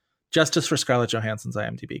 Justice for Scarlett Johansson's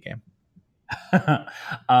IMDb game.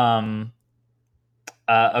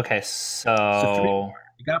 Okay, so 3 more.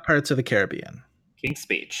 You got Pirates of the Caribbean. King's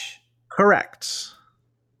Speech. Correct.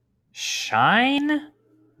 Shine?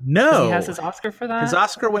 No. He has his Oscar for that? His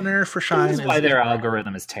Oscar winner for Shine. This is why their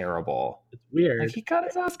algorithm is terrible. It's weird. He got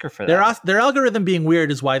his Oscar for that. Their algorithm being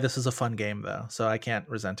weird is why this is a fun game, though. So I can't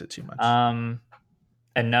resent it too much. And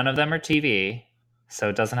none of them are TV, so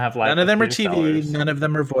it doesn't have live. None of them are TV. Sellers. None of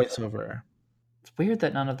them are voiceover. It's weird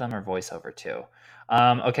that none of them are voiceover too.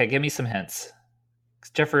 Okay, give me some hints.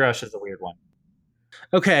 Jeffrey Rush is a weird one.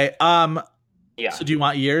 Okay. Yeah. So do you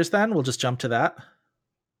want years then? We'll just jump to that.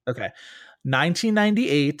 Okay.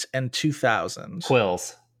 1998 and 2000.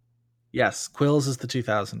 Quills. Yes, Quills is the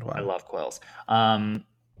 2000 one. I love Quills.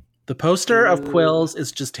 The poster of Quills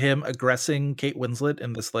is just him aggressing Kate Winslet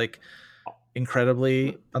in this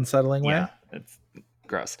incredibly unsettling way. It's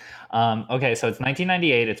gross. Okay, so it's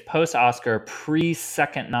 1998. It's post-Oscar,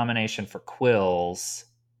 pre-second nomination for Quills.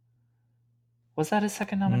 Was that his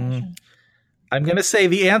second nomination? I'm going to say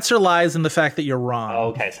the answer lies in the fact that you're wrong.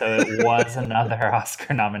 Okay, so it was another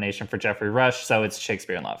Oscar nomination for Jeffrey Rush, so it's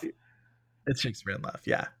Shakespeare in Love. It's Shakespeare in Love.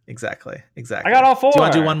 Yeah, exactly. I got all 4. Do you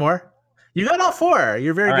want to do one more? You got all 4.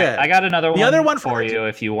 You're very good. I got another one. The other one for you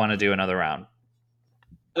if you want to do another round.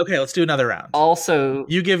 Okay, let's do another round. Also,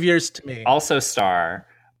 you give yours to me. Also star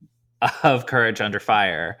of Courage Under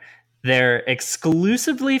Fire. They're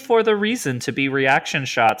exclusively for the reason to be reaction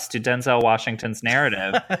shots to Denzel Washington's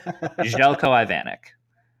narrative, Željko Ivanek.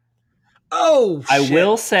 Oh, shit. I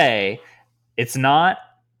will say it's not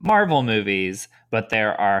Marvel movies, but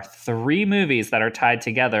there are 3 movies that are tied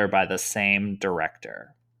together by the same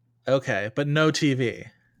director. Okay, but no TV.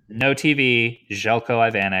 No TV,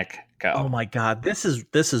 Željko Ivanek, go. Oh my god, this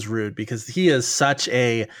is rude because he is such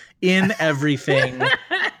a in everything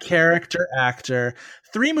character actor.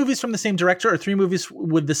 3 movies from the same director or 3 movies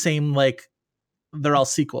with the same, like, they're all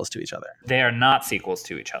sequels to each other? They are not sequels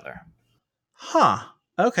to each other. Huh.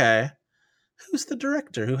 Okay. Who's the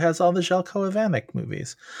director who has all the Željko Ivanek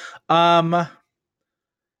movies? Dang.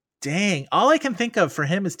 All I can think of for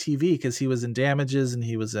him is TV because he was in Damages and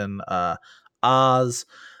he was in Oz.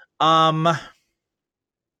 Can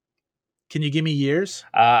you give me years?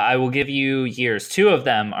 I will give you years. 2 of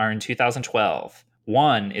them are in 2012.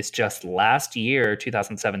 One is just last year,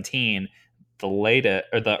 2017.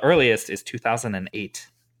 The earliest is 2008.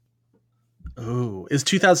 Ooh, is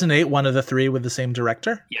 2008 one of the 3 with the same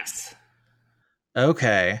director? Yes.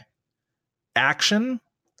 Okay. Action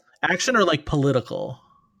or like political?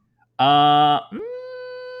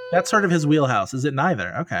 That's sort of his wheelhouse. Is it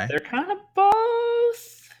neither? Okay. They're kind of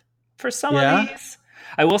both for some of these.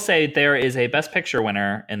 I will say there is a Best Picture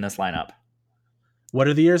winner in this lineup. What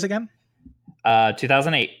are the years again?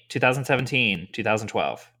 2008, 2017,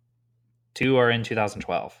 2012. 2 are in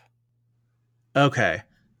 2012. Okay.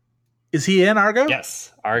 Is he in Argo?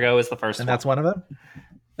 Yes. Argo is the first one. And that's one of them?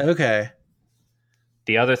 Okay.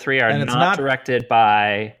 The other 3 are not directed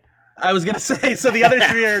by... I was going to say, so the other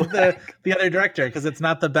 3 are the other director, because it's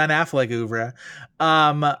not the Ben Affleck oeuvre.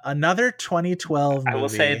 Another 2012 movie. I will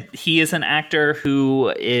say he is an actor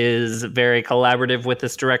who is very collaborative with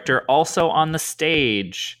this director, also on the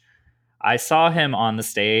stage. I saw him on the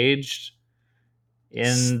stage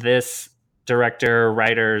in this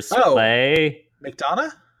director-writer's play.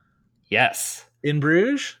 McDonough? Yes. In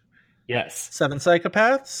Bruges? Yes. 7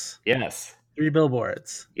 Psychopaths? Yes. 3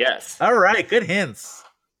 Billboards? Yes. All right, good hints.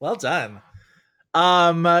 Well done.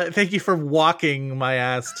 Thank you for walking my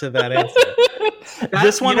ass to that answer.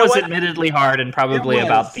 This one was admittedly hard and probably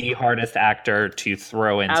about the hardest actor to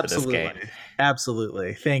throw into this game.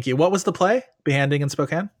 Absolutely. Thank you. What was the play? Behanding in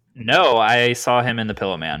Spokane? No, I saw him in The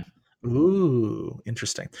Pillow Man. Ooh,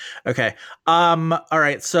 interesting. Okay. All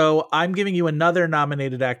right. So I'm giving you another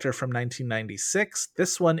nominated actor from 1996.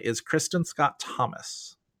 This one is Kristen Scott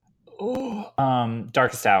Thomas. Ooh.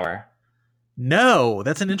 Darkest Hour. No,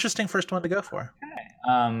 that's an interesting first one to go for. Okay.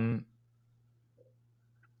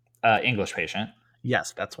 English Patient.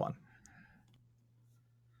 Yes, that's one.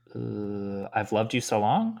 I've Loved You So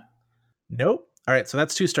Long. Nope. All right, so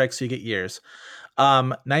that's 2 strikes, so you get years.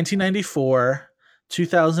 1994,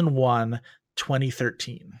 2001,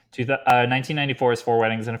 2013. 1994 is 4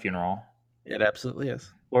 Weddings and a Funeral. It absolutely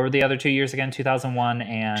is. What were the other 2 years again? 2001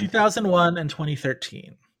 and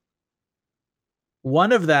 2013.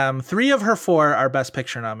 One of them, 3 of her 4 are Best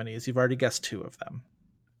Picture nominees. You've already guessed 2 of them.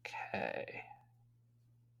 Okay. I'm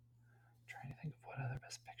trying to think of what other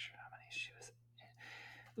Best Picture nominees she was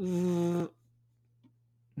in.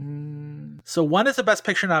 So one is a Best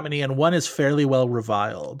Picture nominee and one is fairly well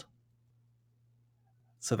reviled.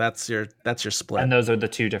 So that's your split. And those are the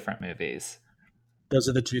 2 different movies. Those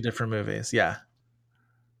are the 2 different movies, yeah.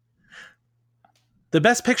 The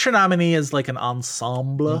Best Picture nominee is like an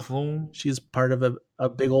ensemble. Mm-hmm. She's part of a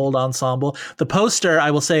big old ensemble. The poster,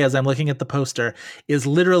 I will say, as I'm looking at the poster, is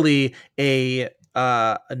literally a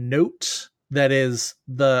note that is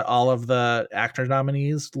all of the actor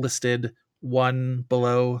nominees listed one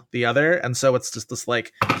below the other, and so it's just this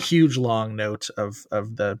like huge long note of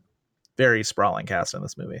the very sprawling cast in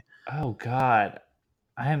this movie. Oh God,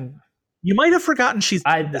 You might have forgotten she's.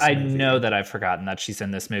 I know that I've forgotten that she's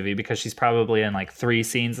in this movie because she's probably in like 3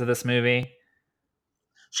 scenes of this movie.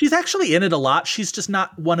 She's actually in it a lot. She's just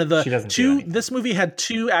not one of the 2. This movie had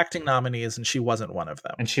 2 acting nominees, and she wasn't one of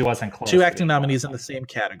them. And she wasn't close. 2 acting nominees in the same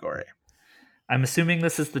category. I'm assuming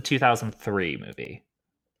this is the 2003 movie.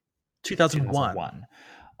 2001.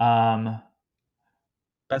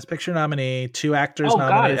 Best Picture nominee, 2 actors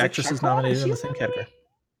nominated, actresses nominated in the same category.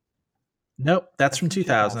 Nope, that's from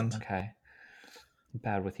 2000. Okay.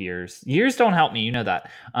 Bad with years. Years don't help me. You know that.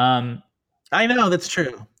 I know, that's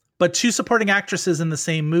true. But 2 supporting actresses in the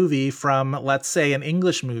same movie from, let's say, an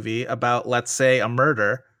English movie about, let's say, a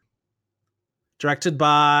murder. Directed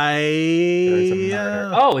by...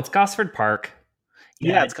 Oh, it's Gosford Park.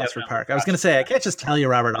 Yeah, it's Gosford Park. I was going to say, I can't just tell you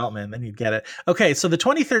Robert Altman, then you'd get it. Okay, so the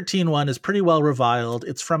 2013 one is pretty well reviled.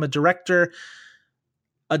 It's from a director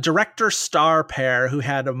star pair who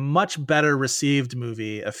had a much better received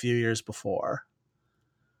movie a few years before.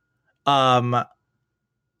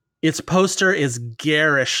 Its poster is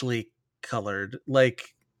garishly colored.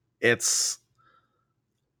 Like, it's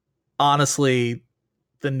honestly,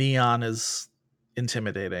 the neon is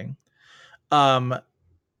intimidating.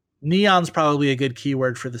 Neon's probably a good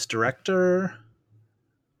keyword for this director.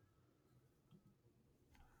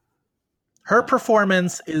 Her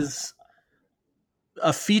performance is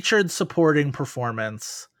a featured supporting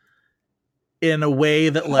performance in a way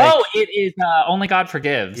that, like... Oh, it is Only God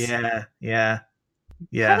Forgives. Yeah.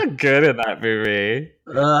 Kind of good in that movie.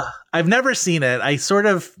 I've never seen it.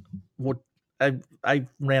 I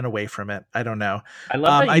ran away from it. I don't know. I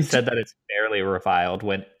love that you said that it's barely reviled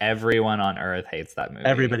when everyone on Earth hates that movie.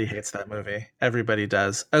 Everybody hates that movie. Everybody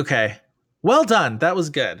does. Okay. Well done. That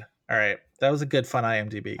was good. All right. That was a good, fun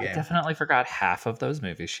IMDb game. I definitely forgot half of those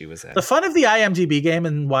movies she was in. The fun of the IMDb game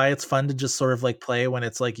and why it's fun to just sort of like play when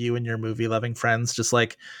it's like you and your movie loving friends just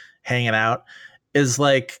like hanging out is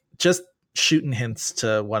like just shooting hints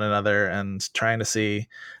to one another and trying to see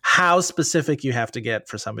how specific you have to get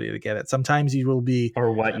for somebody to get it. Sometimes you will be...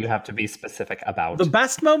 Or what you have to be specific about. The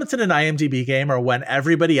best moments in an IMDb game are when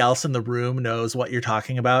everybody else in the room knows what you're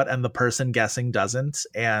talking about and the person guessing doesn't.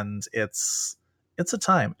 And it's a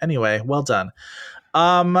time. Anyway, well done.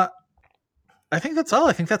 I think that's all.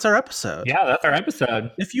 I think that's our episode. Yeah, that's our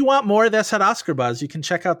episode. If you want more This Had Oscar Buzz, you can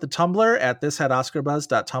check out the Tumblr at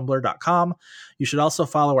thishadoscarbuzz.tumblr.com. You should also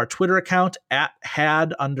follow our Twitter account at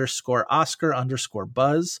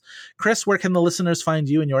had_Oscar_buzz. Chris, where can the listeners find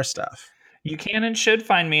you and your stuff? You can and should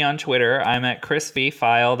find me on Twitter. I'm at Chris V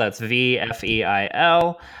File. That's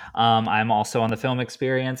VFEIL. I'm also on the Film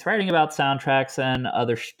Experience, writing about soundtracks and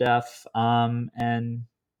other stuff. And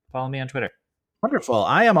follow me on Twitter. Wonderful.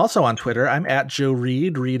 I am also on Twitter. I'm at Joe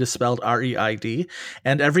Reid. Reid is spelled R-E-I-D.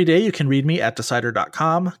 And every day you can read me at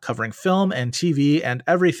Decider.com, covering film and TV and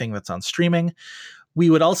everything that's on streaming. We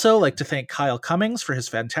would also like to thank Kyle Cummings for his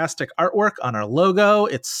fantastic artwork on our logo.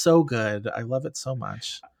 It's so good. I love it so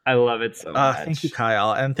much. I love it so much. Thank you,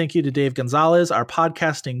 Kyle. And thank you to Dave Gonzalez, our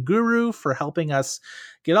podcasting guru, for helping us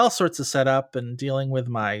get all sorts of setup and dealing with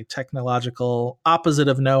my technological opposite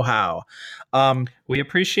of know-how. We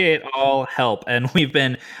appreciate all help, and we've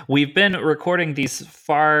been recording these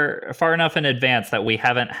far enough in advance that we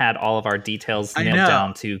haven't had all of our details nailed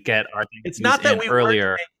down to get our things. It's not that we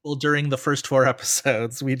earlier weren't during the first 4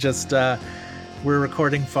 episodes. We just we're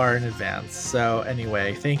recording far in advance. So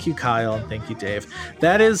anyway, thank you, Kyle, and thank you, Dave.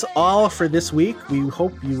 That is all for this week. We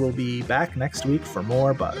hope you will be back next week for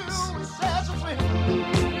more Buzz.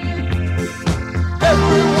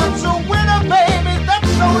 Everyone's a winner, baby. That's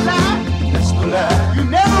so nice.